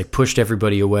workaholic, and he's like pushed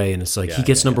everybody away, and it's like he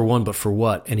gets number one, but for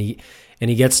what? And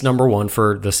he gets number one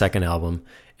for the second album,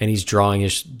 and he's drawing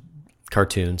his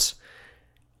cartoons,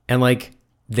 and like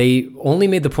they only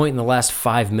made the point in the last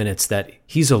 5 minutes that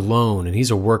he's alone and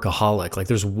he's a workaholic. Like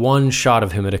there's one shot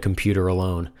of him at a computer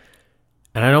alone,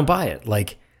 and I don't buy it.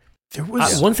 Like. There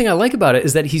was One thing I like about it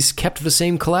is that he's kept the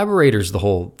same collaborators the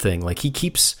whole thing. Like he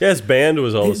keeps his band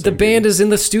was all the band is in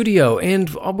the studio and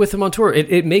with him on tour.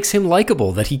 It makes him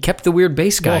likable that he kept the weird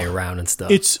bass guy around and stuff.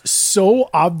 It's so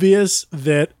obvious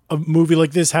that a movie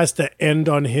like this has to end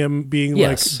on him being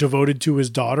like devoted to his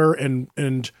daughter and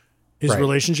his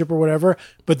relationship or whatever.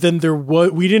 But then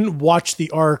we didn't watch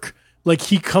the arc. Like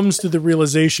he comes to the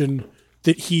realization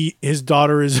that his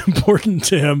daughter is important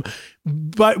to him,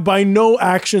 but by no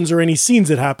actions or any scenes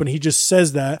that happen. He just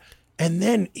says that, and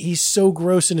then he's so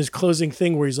gross in his closing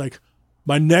thing where he's like,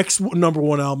 "My next number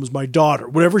one album is my daughter.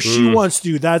 Whatever she wants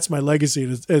to do, that's my legacy."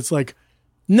 And it's like,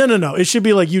 no. It should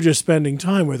be like you just spending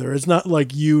time with her. It's not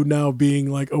like you now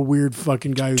being like a weird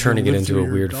fucking guy who's turning it into a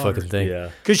your weird daughter. fucking thing. Yeah.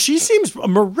 Because she seems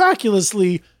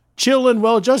miraculously chill and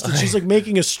well-adjusted. She's like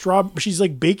making she's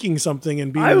like baking something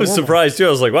and being I was normal. surprised too. I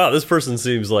was like, wow, this person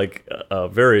seems like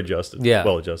very adjusted. Yeah,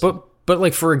 well adjusted. But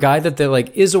like for a guy that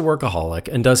like is a workaholic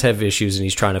and does have issues and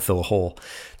he's trying to fill a hole,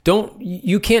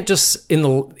 you can't just in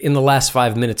the last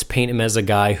 5 minutes paint him as a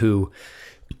guy who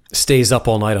stays up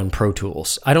all night on Pro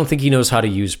Tools. I don't think he knows how to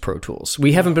use Pro Tools.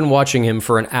 We haven't been watching him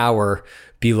for an hour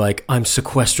be like, I'm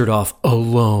sequestered off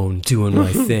alone doing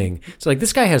my thing. It's like,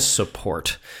 this guy has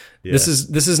support. Yeah. This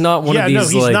is not one of these. Yeah, no,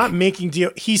 he's like, not making deal.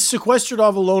 He's sequestered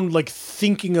off alone, like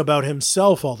thinking about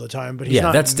himself all the time. But he's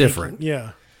not. That's different.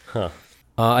 Yeah.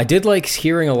 I did like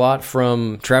hearing a lot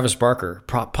from Travis Barker.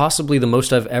 Possibly the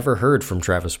most I've ever heard from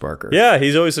Travis Barker. Yeah,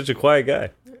 he's always such a quiet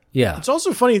guy. Yeah, it's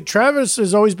also funny. Travis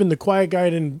has always been the quiet guy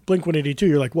in Blink 182.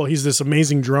 You're like, well, he's this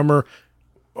amazing drummer.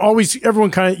 Always, everyone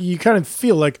kind of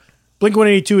feel like Blink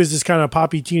 182 is this kind of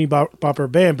poppy teeny bopper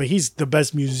band, but he's the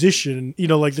best musician. You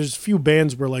know, like there's few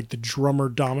bands where like the drummer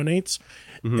dominates,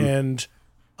 and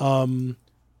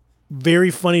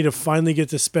very funny to finally get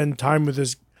to spend time with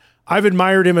this. I've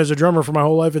admired him as a drummer for my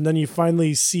whole life, and then you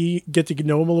finally get to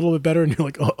know him a little bit better, and you're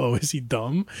like, oh, is he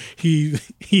dumb?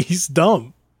 He's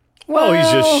dumb. Well,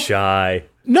 he's just shy.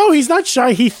 No, he's not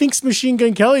shy. He thinks Machine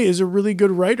Gun Kelly is a really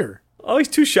good writer. Oh, he's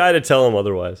too shy to tell him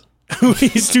otherwise.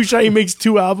 He's too shy. He makes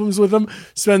 2 albums with him,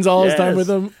 spends all his time with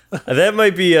him. That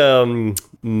might be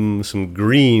some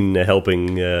green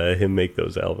helping him make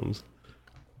those albums.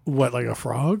 What, like a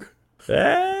frog?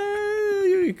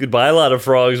 You could buy a lot of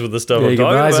frogs with the stuff yeah, I'm you can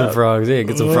talking buy about. some frogs. Yeah,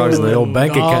 get some frogs in the old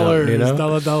bank account. You know,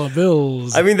 dollar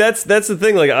bills. I mean, that's the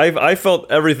thing. Like, I felt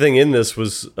everything in this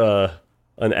was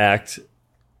an act,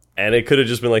 and it could have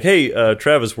just been like, "Hey,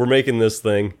 Travis, we're making this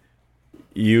thing.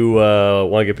 you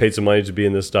want to get paid some money to be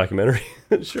in this documentary?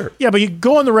 Sure. Yeah, but you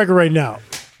go on the record right now.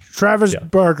 Travis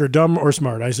Barker, dumb or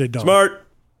smart? I say dumb. Smart.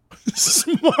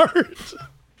 Smart.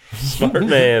 Smart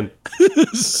man.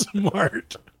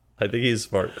 Smart. I think he's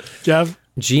smart. Jeff?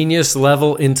 Genius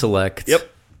level intellect. Yep.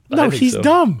 No, he's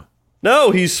dumb.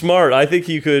 No, he's smart. I think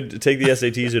he could take the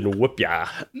SATs and whoop ya.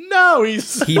 No,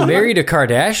 he's He married a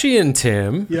Kardashian,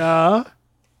 Tim. Yeah.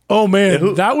 Oh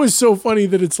man, that was so funny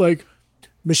that it's like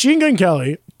Machine Gun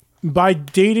Kelly, by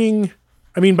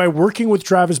working with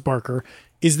Travis Barker,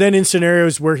 is then in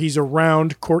scenarios where he's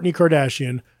around Kourtney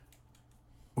Kardashian,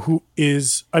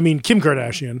 Kim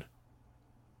Kardashian.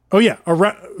 Oh yeah,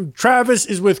 Travis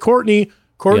is with Kourtney.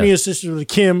 Kourtney is sisters with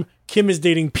Kim. Kim is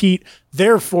dating Pete.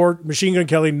 Therefore, Machine Gun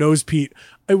Kelly knows Pete.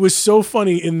 It was so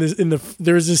funny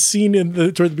there's a scene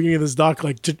towards the beginning of this doc,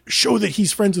 like to show that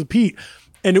he's friends with Pete.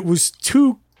 And it was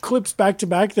 2 clips back to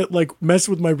back that like messed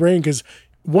with my brain. Cause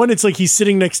one, it's like he's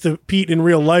sitting next to Pete in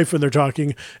real life when they're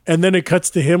talking. And then it cuts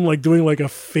to him like doing like a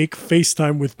fake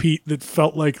FaceTime with Pete that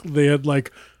felt like they had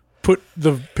like put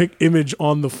the image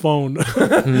on the phone.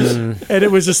 And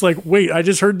it was just like, wait, I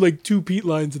just heard like 2 Pete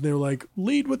lines and they were like,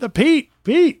 lead with the Pete.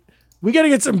 We got to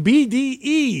get some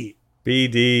BDE.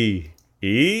 BDE?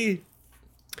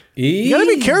 You got to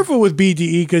be careful with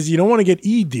BDE because you don't want to get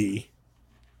ED.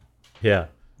 Yeah.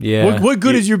 Yeah. What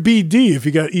good is your BD if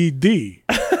you got ED?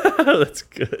 That's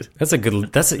good.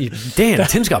 Damn,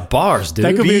 Tim's got bars, dude.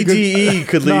 That could be BDE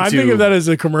could lead I to... think of that as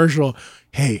a commercial.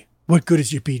 Hey, what good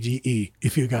is your BDE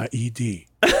if you got ED?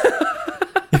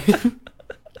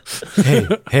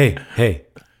 Hey.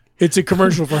 It's a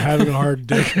commercial for having a hard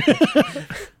dick.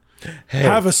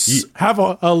 Have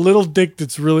a little dick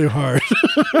that's really hard.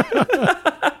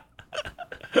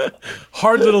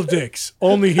 Hard little dicks.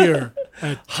 Only here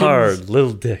at Hard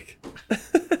little dick.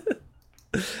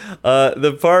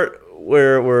 The part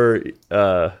where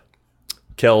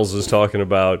Kells is talking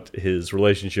about his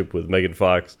relationship with Megan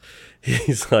Fox,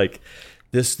 he's like,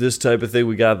 this type of thing,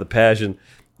 we got the passion.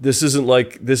 This isn't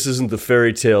the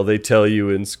fairy tale they tell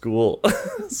you in school.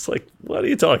 It's like, what are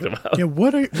you talking about? Yeah,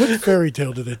 what fairy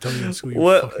tale did they tell you in school,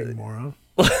 you fucking moron?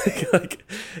 like,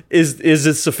 is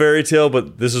this a fairy tale,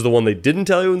 but this is the one they didn't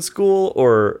tell you in school?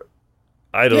 Or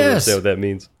I don't understand what that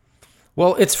means.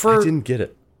 Well, it's for... I didn't get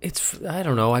it. I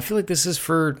don't know. I feel like this is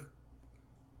for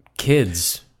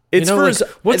kids. It's for like,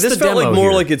 what's this the felt demo like more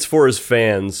here? like it's for his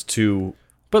fans to...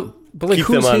 But like, keep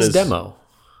who's them on his his- demo?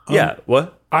 Yeah,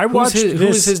 what? I watched Who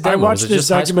is his demo? I watched Is it this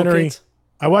just high school documentary. kids?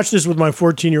 I watched this with my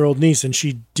 14-year-old niece, and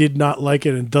she did not like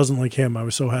it and doesn't like him. I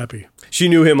was so happy. She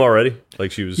knew him already?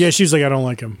 Like she was... Yeah, she was like, I don't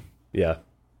like him. Yeah.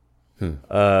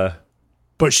 But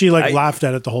she laughed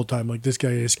at it the whole time. Like, this guy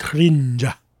is cringe.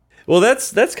 Well,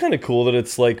 that's kind of cool that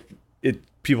it's like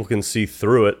people can see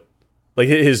through it. Like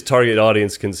his target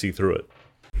audience can see through it.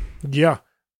 Yeah.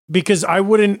 Because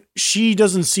she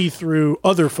doesn't see through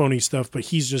other phony stuff, but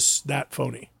he's just that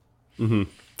phony. Mm-hmm.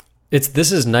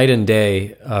 This is night and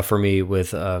day for me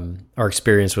with our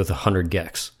experience with 100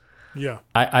 Gex. Yeah.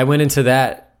 I went into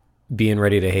that being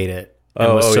ready to hate it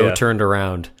and was so turned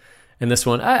around. And this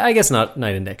one, I guess not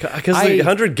night and day. Because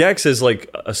 100 Gex is like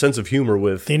a sense of humor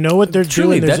with... They know what they're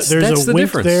doing. There's that's a the wink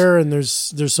difference. there, and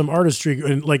there's some artistry.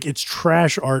 And like, it's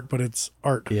trash art, but it's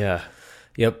art. Yeah.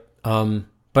 Yep.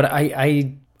 But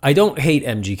I don't hate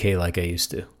MGK like I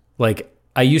used to. Like,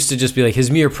 I used to just be like, his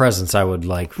mere presence, I would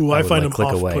like, I find him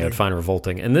click away. off-putting. I'd find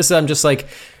revolting. And this, I'm just like,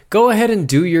 go ahead and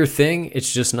do your thing.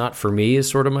 It's just not for me. Is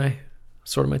sort of my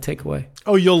takeaway.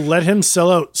 Oh, you'll let him sell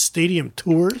out stadium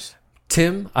tours?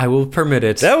 Tim, I will permit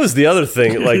it. That was the other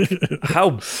thing. Like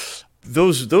how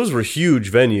those were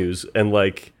huge venues, and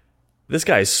like this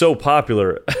guy is so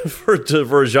popular for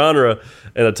a genre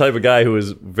and a type of guy who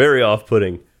is very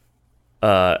off-putting.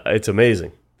 It's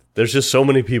amazing. There's just so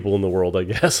many people in the world, I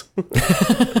guess.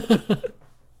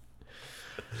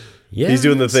 Yeah, he's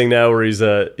doing the thing now where he's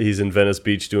in Venice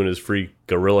Beach doing his free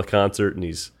gorilla concert, and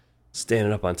he's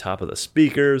standing up on top of the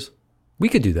speakers. We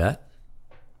could do that.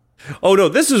 Oh no,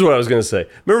 this is what I was going to say.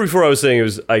 Remember before I was saying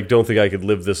I don't think I could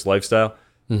live this lifestyle.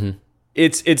 Mm-hmm.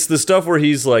 It's the stuff where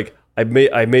he's like, I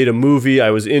made a movie. I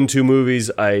was into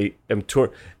movies. I am torn.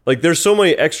 Like there's so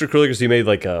many extracurriculars. He made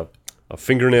like a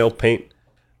fingernail paint.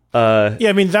 Yeah,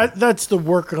 I mean that's the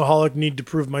workaholic need to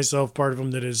prove myself part of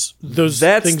him. That is those.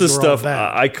 That's things the were all stuff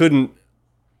bad. I couldn't.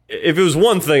 If it was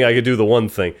one thing, I could do the one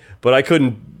thing, but I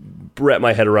couldn't wrap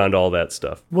my head around all that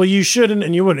stuff. Well, you shouldn't,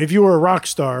 and you wouldn't. If you were a rock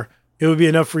star, it would be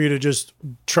enough for you to just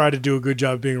try to do a good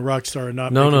job being a rock star and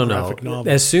not make a graphic novel.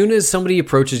 As soon as somebody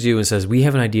approaches you and says, "We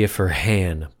have an idea for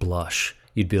Han Blush,"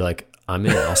 you'd be like, "I'm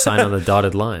in. I'll sign on the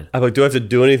dotted line." I'm like, do I have to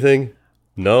do anything?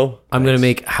 No? I'm going to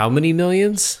make how many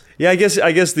millions? Yeah, I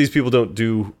guess these people don't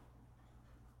do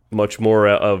much more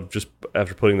of just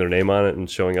after putting their name on it and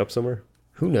showing up somewhere.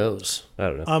 Who knows? I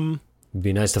don't know. It'd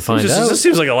be nice to find It out. just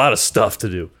seems like a lot of stuff to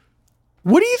do.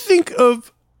 What do you think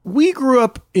of? We grew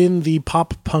up in the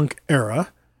pop punk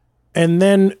era, and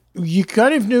then you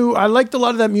kind of knew. I liked a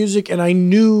lot of that music, and I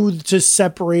knew to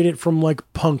separate it from like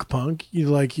punk. You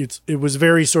like it was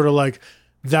very sort of like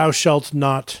thou shalt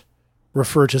not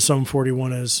refer to Sum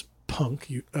 41 as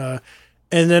punk. And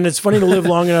then it's funny to live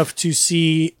long enough to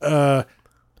see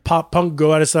pop punk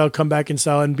go out of style, come back in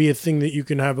style, and be a thing that you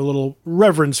can have a little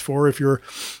reverence for if you're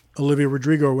Olivia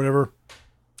Rodrigo or whatever.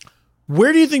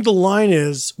 Where do you think the line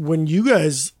is when you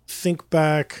guys think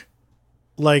back,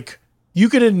 like you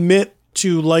could admit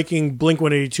to liking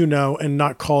Blink-182 now and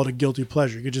not call it a guilty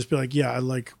pleasure? You could just be like, yeah, I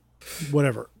like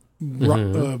whatever.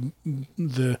 I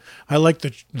like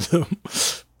the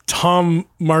Tom,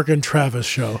 Mark, and Travis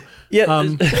show. Yeah.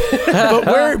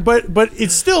 But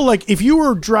it's still like if you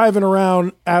were driving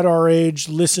around at our age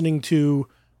listening to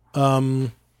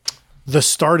The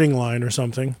Starting Line or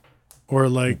something, or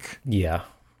like Yeah.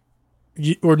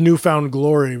 or Newfound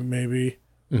Glory maybe.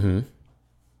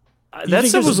 That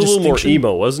stuff was a little more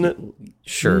emo, wasn't it?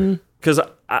 Sure. Because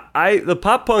the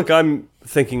pop punk I'm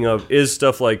thinking of is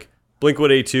stuff like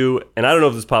Blink-182, and I don't know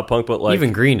if it's pop punk, but like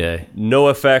Even Green Day.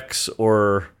 NoFX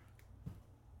or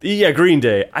Green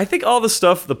Day. I think all the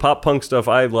stuff, the pop punk stuff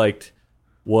I liked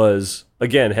was,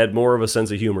 again, had more of a sense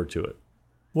of humor to it.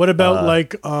 What about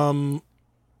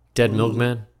Dead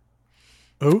Milkman.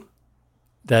 who?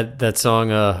 That song.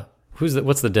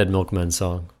 What's the Dead Milkmen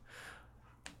song?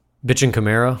 Bitchin'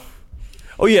 Camaro.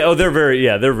 Oh yeah, they're very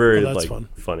that's like fun.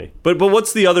 funny. But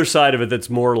what's the other side of it that's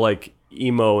more like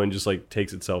emo and just like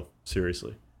takes itself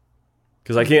seriously?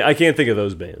 Because I can't think of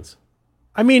those bands.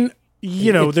 I mean,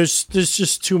 you know, there's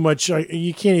just too much.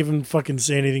 You can't even fucking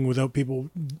say anything without people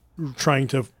trying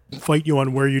to fight you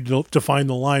on where you define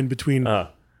the line between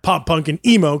pop punk and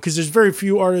emo. Because there's very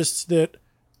few artists that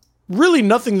really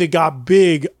nothing that got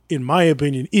big, in my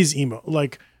opinion, is emo.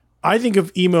 Like I think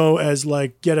of emo as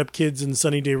like Get Up Kids and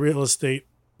Sunny Day Real Estate.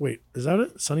 Wait, is that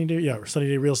it? Sunny Day? Yeah, Sunny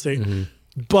Day Real Estate.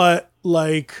 But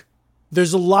like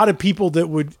there's a lot of people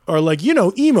that are like, you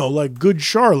know, emo, like Good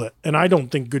Charlotte. And I don't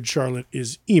think Good Charlotte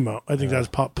is emo. I think that's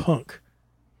pop punk.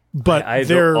 But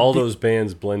all those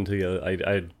bands blend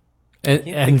together.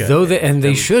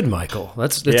 They should, Michael.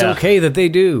 It's okay that they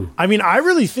do. I mean, I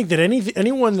really think that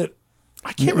anyone that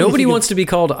I can't. Really Nobody wants to be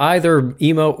called either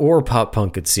emo or pop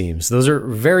punk. It seems those are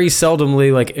very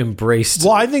seldomly like embraced.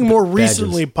 Well, I think more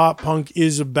recently, pop punk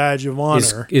is a badge of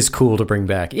honor. Is cool to bring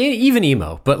back, even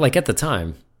emo. But like at the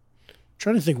time, I'm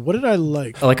trying to think, what did I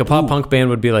like? Like a pop punk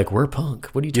band would be like, "We're punk."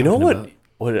 What are you talking about?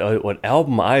 What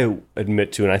album I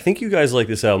admit to, and I think you guys like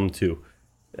this album too.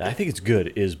 I think it's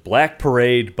good. Is Black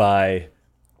Parade by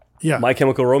My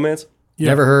Chemical Romance? Yeah.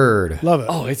 Never heard. Love it.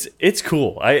 Oh, it's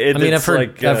cool.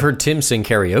 I've heard Tim sing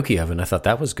karaoke of it, and I thought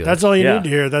that was good. That's all you need to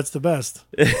hear. That's the best.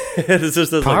 It's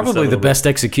just probably the best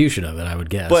execution of it, I would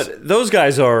guess. But those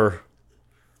guys are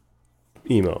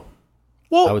emo.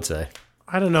 Well, I would say.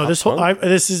 I don't know.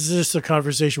 This is just a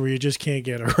conversation where you just can't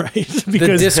get it right. Because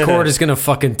the Discord is going to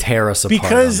fucking tear us apart.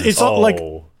 Because it's all like,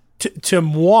 to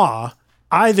moi,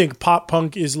 I think pop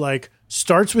punk is like,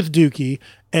 starts with Dookie,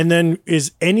 and then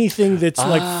is anything that's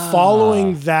like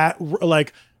following that,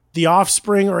 like The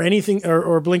Offspring or anything,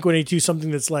 or Blink-182,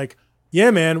 something that's like,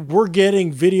 yeah, man, we're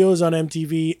getting videos on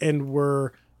MTV and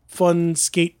we're fun,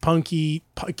 skate punky,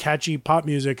 catchy pop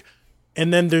music.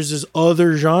 And then there's this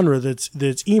other genre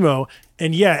that's emo.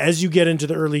 And yeah, as you get into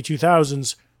the early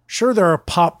 2000s, sure, there are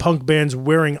pop punk bands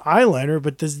wearing eyeliner,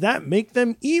 but does that make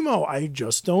them emo? I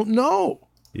just don't know.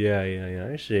 Yeah,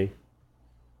 I see.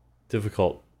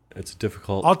 Difficult. It's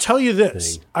difficult. I'll tell you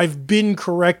this. I've been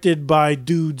corrected by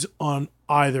dudes on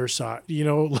either side, you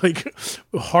know, like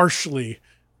harshly.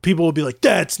 People will be like,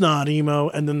 that's not emo.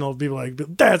 And then they'll be like,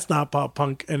 that's not pop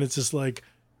punk. And it's just like,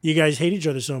 you guys hate each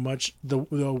other so much. The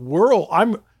world,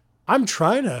 I'm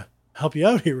trying to help you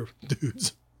out here,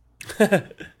 dudes.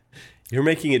 You're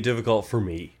making it difficult for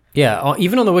me. Yeah,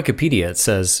 even on the Wikipedia it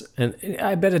says, and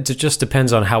I bet it just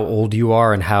depends on how old you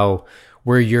are and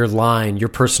where your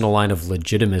personal line of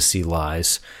legitimacy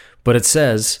lies. But it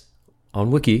says on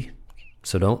Wiki,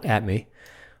 so don't at me,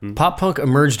 pop punk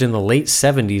emerged in the late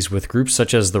 70s with groups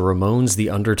such as the Ramones, the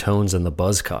Undertones, and the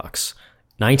Buzzcocks.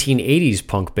 1980s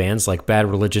punk bands like Bad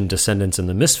Religion, Descendants, and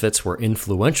the Misfits were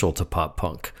influential to pop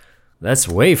punk. That's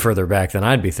way further back than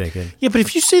I'd be thinking. Yeah, but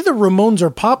if you say the Ramones are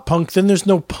pop punk, then there's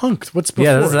no punk. What's before?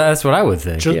 Yeah, that's what I would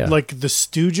think. Like the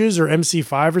Stooges or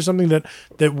MC5 or something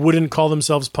that wouldn't call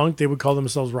themselves punk, they would call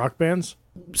themselves rock bands.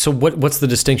 So what's the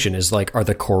distinction? Is like, are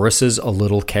the choruses a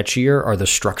little catchier? Are the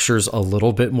structures a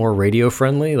little bit more radio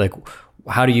friendly? Like,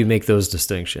 how do you make those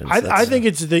distinctions? I think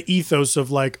it's the ethos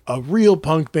of like a real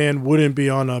punk band wouldn't be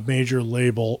on a major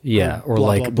label. Yeah, or blah,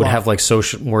 like blah, would blah. have like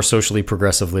more socially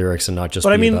progressive lyrics and not just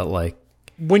But be I mean, about like.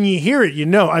 When you hear it, you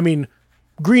know. I mean,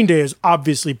 Green Day is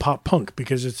obviously pop punk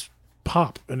because it's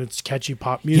pop and it's catchy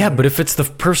pop music. Yeah, but if it's the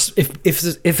first, if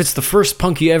it's the first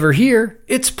punk you ever hear,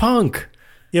 it's punk.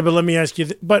 Yeah, but let me ask you.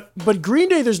 But Green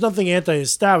Day, there's nothing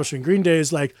anti-establishment. Green Day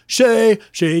is like shade,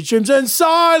 trims, and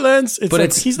silence. It's But like,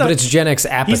 it's Gen X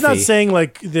apathy. He's not saying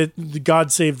like the God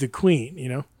Save the Queen. You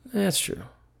know, That's true.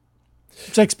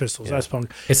 Sex Pistols. That's punk.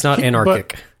 It's not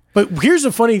anarchic. But here's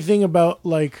the funny thing about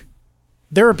like,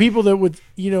 there are people that would,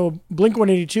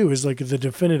 Blink-182 is like the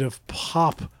definitive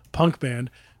pop punk band.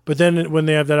 But then when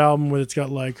they have that album where it's got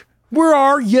like, where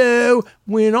are you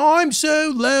when I'm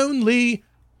so lonely?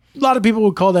 A lot of people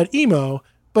would call that emo,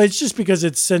 but it's just because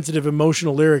it's sensitive,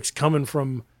 emotional lyrics coming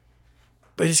from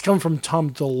Tom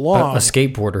DeLonge. A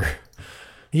skateboarder.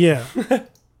 Yeah.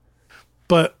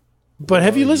 But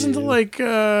have you listened to like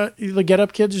the Get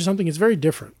Up Kids or something? It's very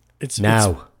different.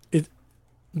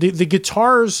 The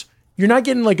guitars, you're not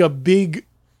getting like a big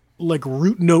like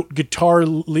root note guitar.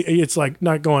 It's like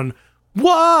not going,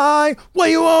 why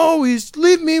you always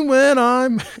leave me when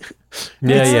I'm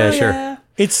Sure.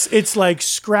 It's like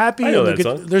scrappy. I know that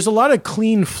song. There's a lot of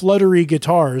clean, fluttery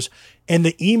guitars, and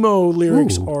the emo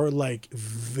lyrics are like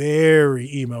very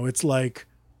emo. It's like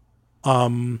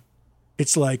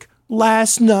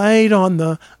last night on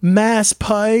the Mass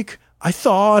Pike, I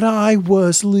thought I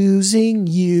was losing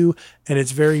you, and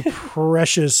it's very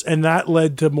precious, and that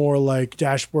led to more like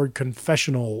Dashboard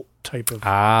Confessional type of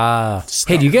stuff.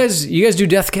 Hey, do you guys do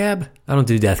Death Cab? I don't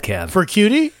do Death Cab. For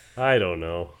Cutie. I don't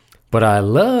know. But I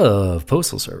love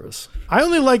Postal Service. I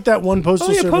only like that one Postal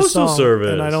Service Postal song, Service.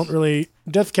 and I don't really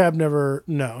Death Cab. I never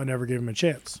gave him a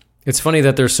chance. It's funny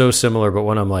that they're so similar, but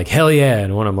when I'm like, hell yeah,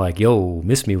 and when I'm like, yo,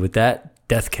 miss me with that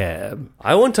Death Cab.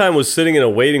 I one time was sitting in a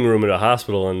waiting room at a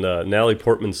hospital, and Natalie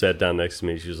Portman sat down next to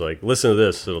me. She was like, listen to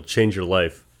this. It'll change your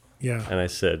life. Yeah. And I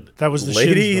said, That was the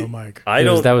lady, Shins, though, Mike.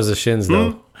 That was the Shins,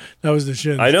 though. That was the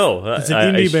Shins. I know. It's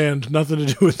an indie band, nothing to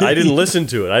do with it. I didn't listen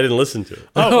to it.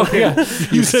 Oh, yeah.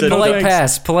 You said no Polite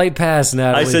thanks. pass,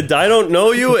 Natalie. I said, I don't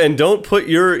know you, and don't put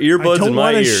your earbuds in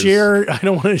my ears. I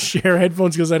don't want to share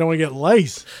headphones because I don't want to get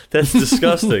lice. That's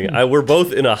disgusting. We're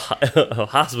both in a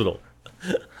hospital.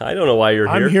 I don't know why you're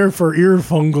here. I'm here for ear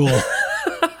fungal.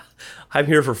 I'm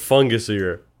here for fungus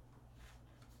ear.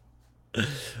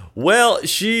 Well,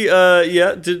 she,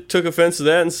 took offense to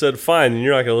that and said, fine,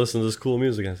 you're not going to listen to this cool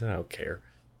music. I said, I don't care.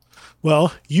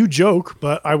 Well, you joke,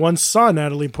 but I once saw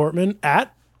Natalie Portman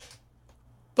at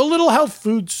the little health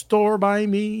food store by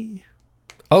me.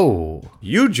 Oh.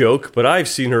 You joke, but I've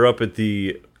seen her up at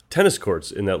the tennis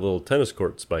courts, in that little tennis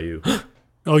courts by you.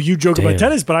 Oh, you joke Damn. about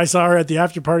tennis, but I saw her at the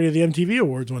after party of the MTV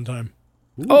Awards one time.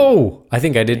 Oh, I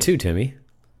think I did too, Timmy.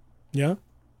 Yeah?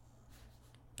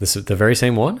 This is the very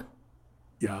same one?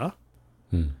 Yeah.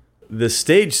 The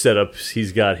stage setups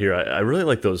he's got here, I really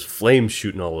like those flames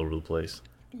shooting all over the place.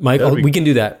 Mike, we can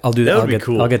do that. I'll do that. That would be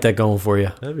cool. I'll get that going for you.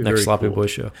 That'd be Next very Sloppy cool. Boy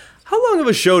show. How long of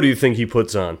a show do you think he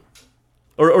puts on?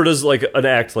 Or does like an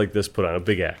act like this put on, a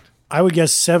big act? I would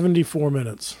guess 74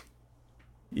 minutes.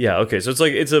 Yeah, okay, so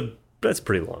that's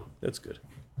pretty long. That's good.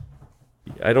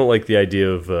 I don't like the idea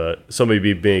of somebody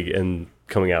being big and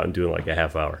coming out and doing like a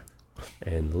half hour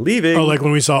and leaving. Oh, like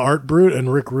when we saw Art Brut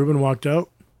and Rick Rubin walked out?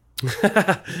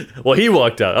 Well, he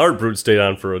walked out. Art Brut stayed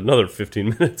on for another 15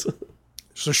 minutes.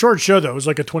 It's a short show, though. It was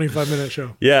like a 25-minute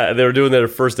show. Yeah, they were doing their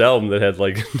first album that had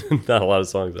like not a lot of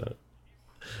songs on it.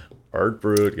 Art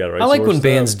Brut got right. I like when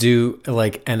bands do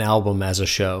like an album as a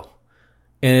show.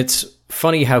 And it's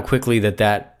funny how quickly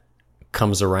that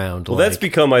comes around. Well, that's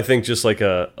become, I think, just like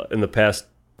in the past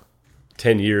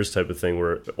 10 years type of thing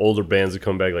where older bands have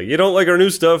come back like, you don't like our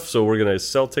new stuff, so we're going to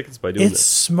sell tickets by doing It's this.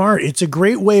 smart. It's a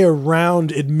great way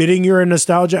around admitting you're a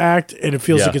nostalgia act, and it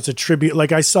feels like it's a tribute.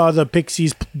 Like I saw the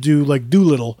Pixies do like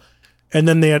Doolittle, and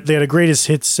then they had a greatest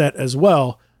hits set as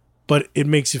well, but it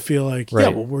makes you feel like, yeah,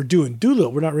 well, we're doing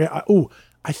Doolittle. We're not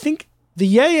I think the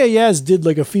Yeah Yeah Yeahs did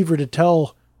like a Fever to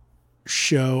Tell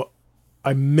show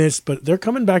I missed, but they're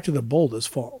coming back to the Bowl this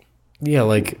fall. Yeah,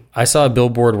 like I saw a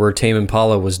billboard where Tame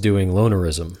Impala was doing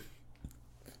Lonerism.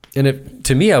 And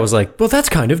to me, I was like, well, that's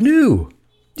kind of new.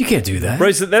 You can't do that.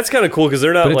 Right, so that's kind of cool because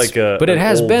they're not like a... But it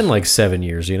has old... been like 7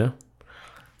 years, you know?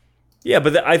 Yeah,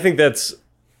 but I think that's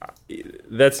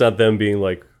not them being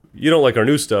like, you don't like our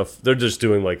new stuff. They're just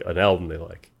doing like an album they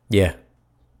like. Yeah.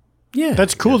 Yeah.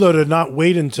 That's cool though to not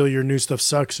wait until your new stuff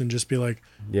sucks and just be like,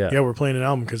 Yeah. yeah, we're playing an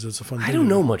album because it's a fun thing. I don't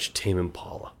know much Tame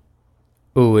Impala.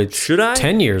 Oh, it's Should I?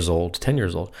 10 years old. 10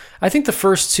 years old. I think the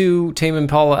first 2 Tame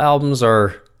Impala albums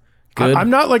are good. I'm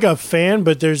not like a fan,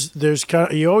 but there's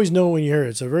kind of, you always know when you hear it.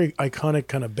 It's a very iconic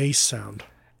kind of bass sound.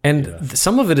 And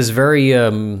some of it is very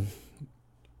 60s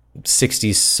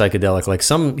psychedelic. Like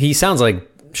he sounds like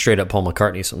straight up Paul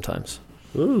McCartney sometimes.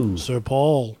 Ooh. Sir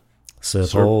Paul. Sir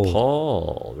Sir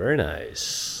Paul. Very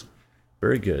nice.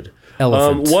 Very good.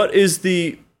 Elephant. What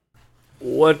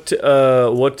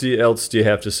else do you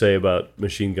have to say about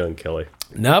Machine Gun Kelly?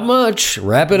 Not much.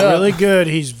 Wrap it up. Really good.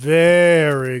 He's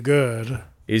very good.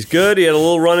 He's good. He had a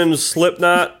little run into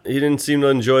Slipknot. He didn't seem to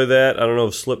enjoy that. I don't know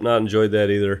if Slipknot enjoyed that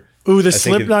either. Ooh, the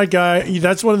Slipknot guy.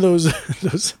 That's one of those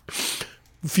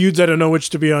feuds I don't know which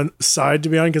side to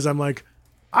be on because I'm like,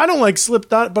 I don't like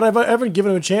Slipknot, but I haven't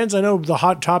given him a chance. I know the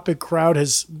Hot Topic crowd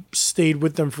has stayed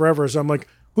with them forever, so I'm like,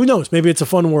 who knows? Maybe it's a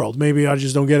fun world. Maybe I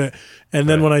just don't get it. And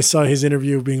then when I saw his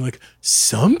interview being like,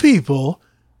 some people,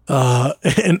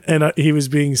 he was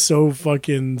being so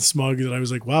fucking smug that I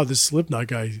was like, wow, this Slipknot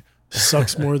guy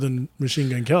sucks more than Machine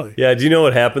Gun Kelly. Yeah, do you know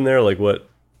what happened there? Like what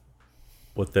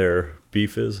their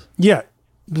beef is? Yeah.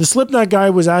 The Slipknot guy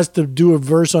was asked to do a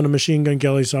verse on a Machine Gun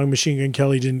Kelly song. Machine Gun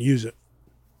Kelly didn't use it.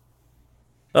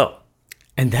 Oh.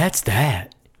 And that's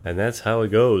that. And that's how it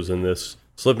goes. And this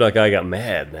Slipknot guy got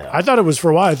mad now. I thought it was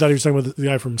for a while. I thought he was talking about the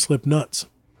guy from Slipknots.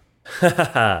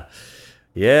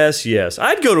 Yes.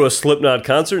 I'd go to a Slipknot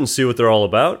concert and see what they're all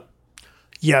about.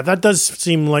 Yeah, that does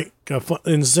seem like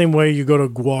in the same way you go to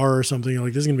Gwar or something. You're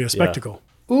like, this is going to be a spectacle.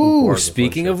 Ooh,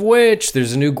 speaking of which,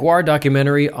 there's a new Gwar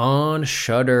documentary on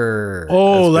Shudder.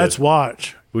 Oh, That's let's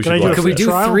watch. We Can should I do watch a Could we do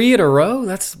trial? 3 in a row?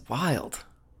 That's wild.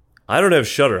 I don't have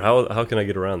Shudder. How can I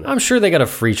get around that? I'm sure they got a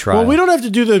free trial. Well, we don't have to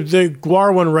do the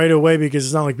Gwar one right away because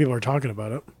it's not like people are talking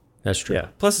about it. That's true. Yeah.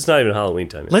 Plus, it's not even Halloween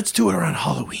time yet. Let's do it around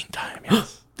Halloween time.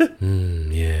 Yes.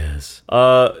 Yes.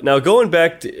 Now, going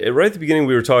back to right at the beginning,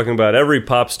 we were talking about every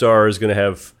pop star is going to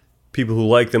have people who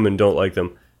like them and don't like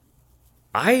them.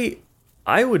 I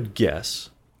would guess,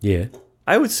 Yeah.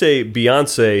 I would say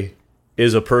Beyonce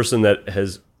is a person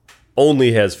that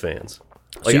only has fans.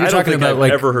 Like, you're I don't talking think about, I've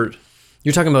like- ever heard.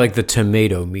 You're talking about like the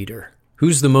tomato meter.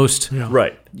 Who's the most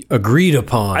Right. agreed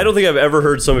upon? I don't think I've ever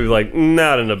heard somebody be like,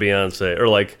 not into Beyonce, or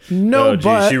like, No, oh, geez,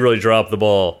 but- she really dropped the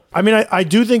ball. I mean, I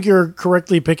do think you're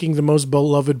correctly picking the most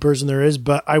beloved person there is,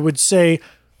 but I would say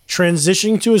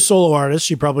transitioning to a solo artist,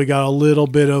 she probably got a little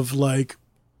bit of like,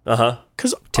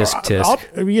 because Tisk,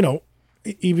 tisk. you know,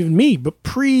 even me, but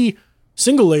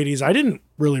pre-Single Ladies, I didn't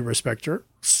really respect her.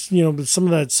 You know, but some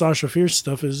of that Sasha Fierce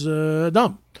stuff is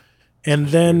dumb. And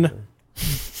then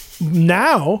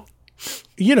now,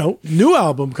 you know, new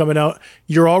album coming out,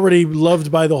 you're already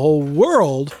loved by the whole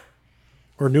world,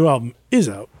 or new album is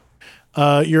out.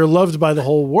 You're loved by the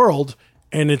whole world,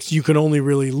 and you can only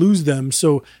really lose them.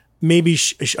 So maybe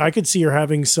I could see her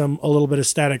having a little bit of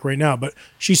static right now, but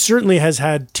she certainly has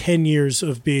had 10 years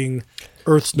of being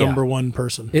Earth's number one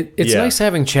person. It's nice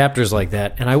having chapters like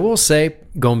that. And I will say,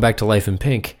 going back to Life in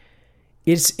Pink,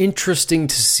 it's interesting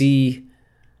to see.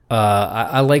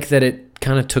 I like that it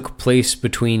kind of took place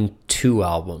between 2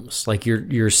 albums. Like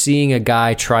you're seeing a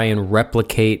guy try and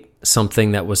replicate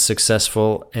something that was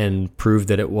successful and prove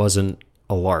that it wasn't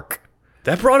a lark.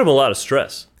 That brought him a lot of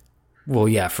stress. Well,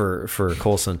 yeah, for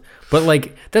Coulson, but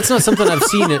like that's not something I've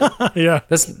seen. Yeah.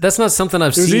 That's not something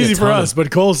I've seen. It was easy a for ton us, of.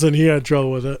 but Coulson, he had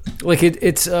trouble with it. Like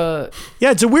it's Yeah,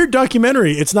 it's a weird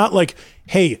documentary. It's not like,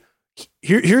 hey,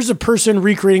 here's a person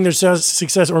recreating their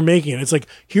success or making it. It's like,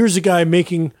 here's a guy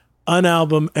making an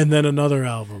album and then another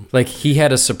album. like he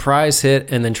had a surprise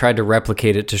hit and then tried to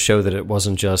replicate it to show that it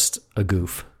wasn't just a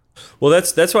goof. Well,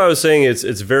 that's why I was saying it's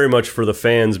very much for the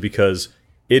fans because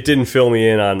it didn't fill me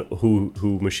in on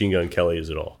who Machine Gun Kelly is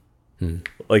at all.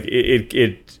 Like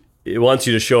it wants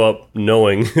you to show up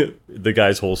knowing the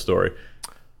guy's whole story.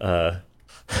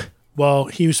 Well,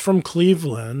 he was from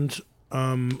Cleveland,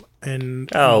 and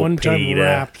one time Peter.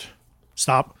 rapped.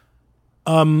 Stop.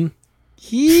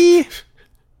 He.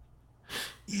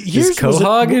 Is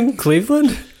Quahog in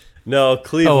Cleveland? No,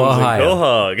 Cleveland's in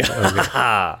Ohio.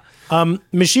 Quahog.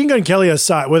 Machine Gun Kelly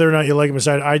aside, whether or not you like him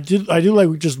aside, I do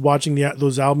like just watching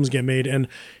those albums get made, and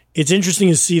it's interesting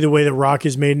to see the way that rock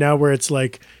is made now, where it's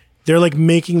like they're like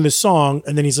making the song,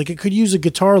 and then he's like, it could use a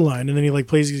guitar line, and then he like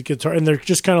plays his guitar, and they're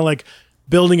just kind of like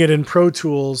building it in Pro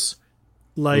Tools,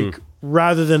 like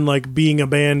rather than like being a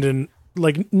band, and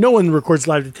like no one records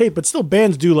live to tape, but still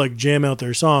bands do like jam out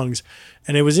their songs,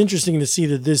 and it was interesting to see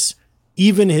that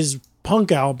even his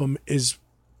punk album is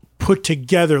put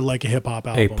together like a hip hop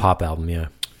album. A pop album, yeah.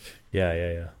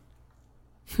 Yeah.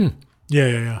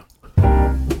 Yeah.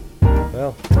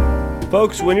 Well,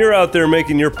 folks, when you're out there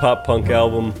making your pop punk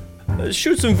album,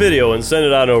 shoot some video and send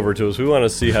it on over to us. We want to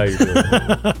see how you're doing.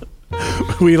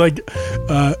 We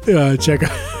check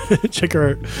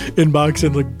our inbox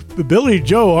and Billy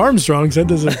Joe Armstrong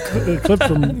sent us a clip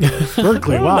from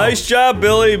Berkeley. Wow, nice job,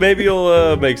 Billy. Maybe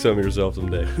you'll make some of yourself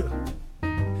someday.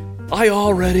 I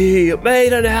already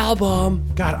made an album.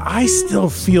 God, I still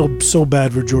feel so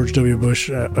bad for George W. Bush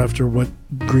after what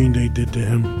Green Day did to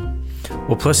him.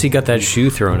 Well, plus he got that shoe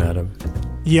thrown at him.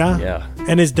 Yeah.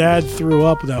 And his dad threw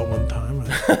up that one time.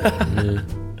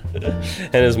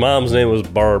 And his mom's name was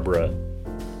Barbara.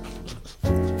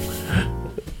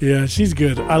 Yeah, she's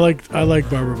good. I like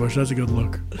Barbara Bush. That's a good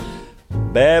look.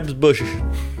 Babs Bush.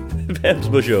 Babs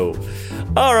Busho.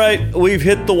 All right, we've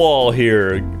hit the wall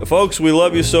here. Folks, we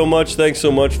love you so much. Thanks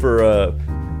so much for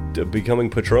becoming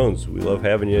patrons. We love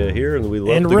having you here, and we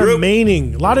love the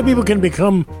remaining. A lot of people can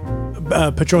become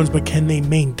patrons, but can they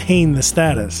maintain the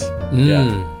status?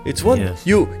 Yeah. It's one. Yes.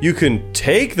 You can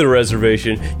take the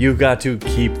reservation. You've got to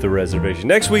keep the reservation.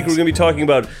 Next week, we're going to be talking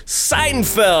about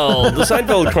Seinfeld, the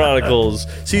Seinfeld Chronicles,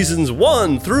 seasons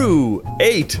 1 through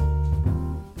 8.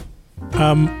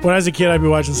 When I was a kid, I'd be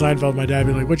watching Seinfeld. My dad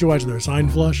would be like, "What you watching there?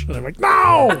 Seinflush?" And I'm like,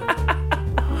 "No,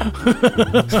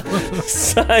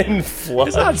 Seinflush.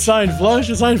 It's not Seinflush.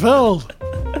 It's Seinfeld."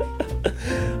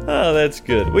 Oh, that's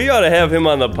good. We ought to have him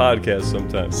on the podcast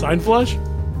sometime. Seinflush?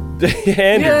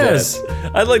 And yes. Your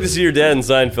dad. I'd like to see your dad and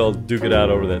Seinfeld duke it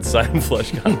out over that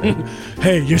Seinflush comment.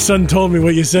 Hey, your son told me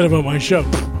what you said about my show.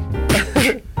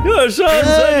 Your son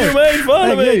said you made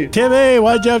fun of me. Timmy,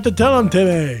 why'd you have to tell him,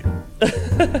 Timmy?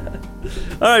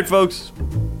 All right, folks.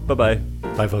 Bye-bye.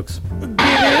 Bye, folks.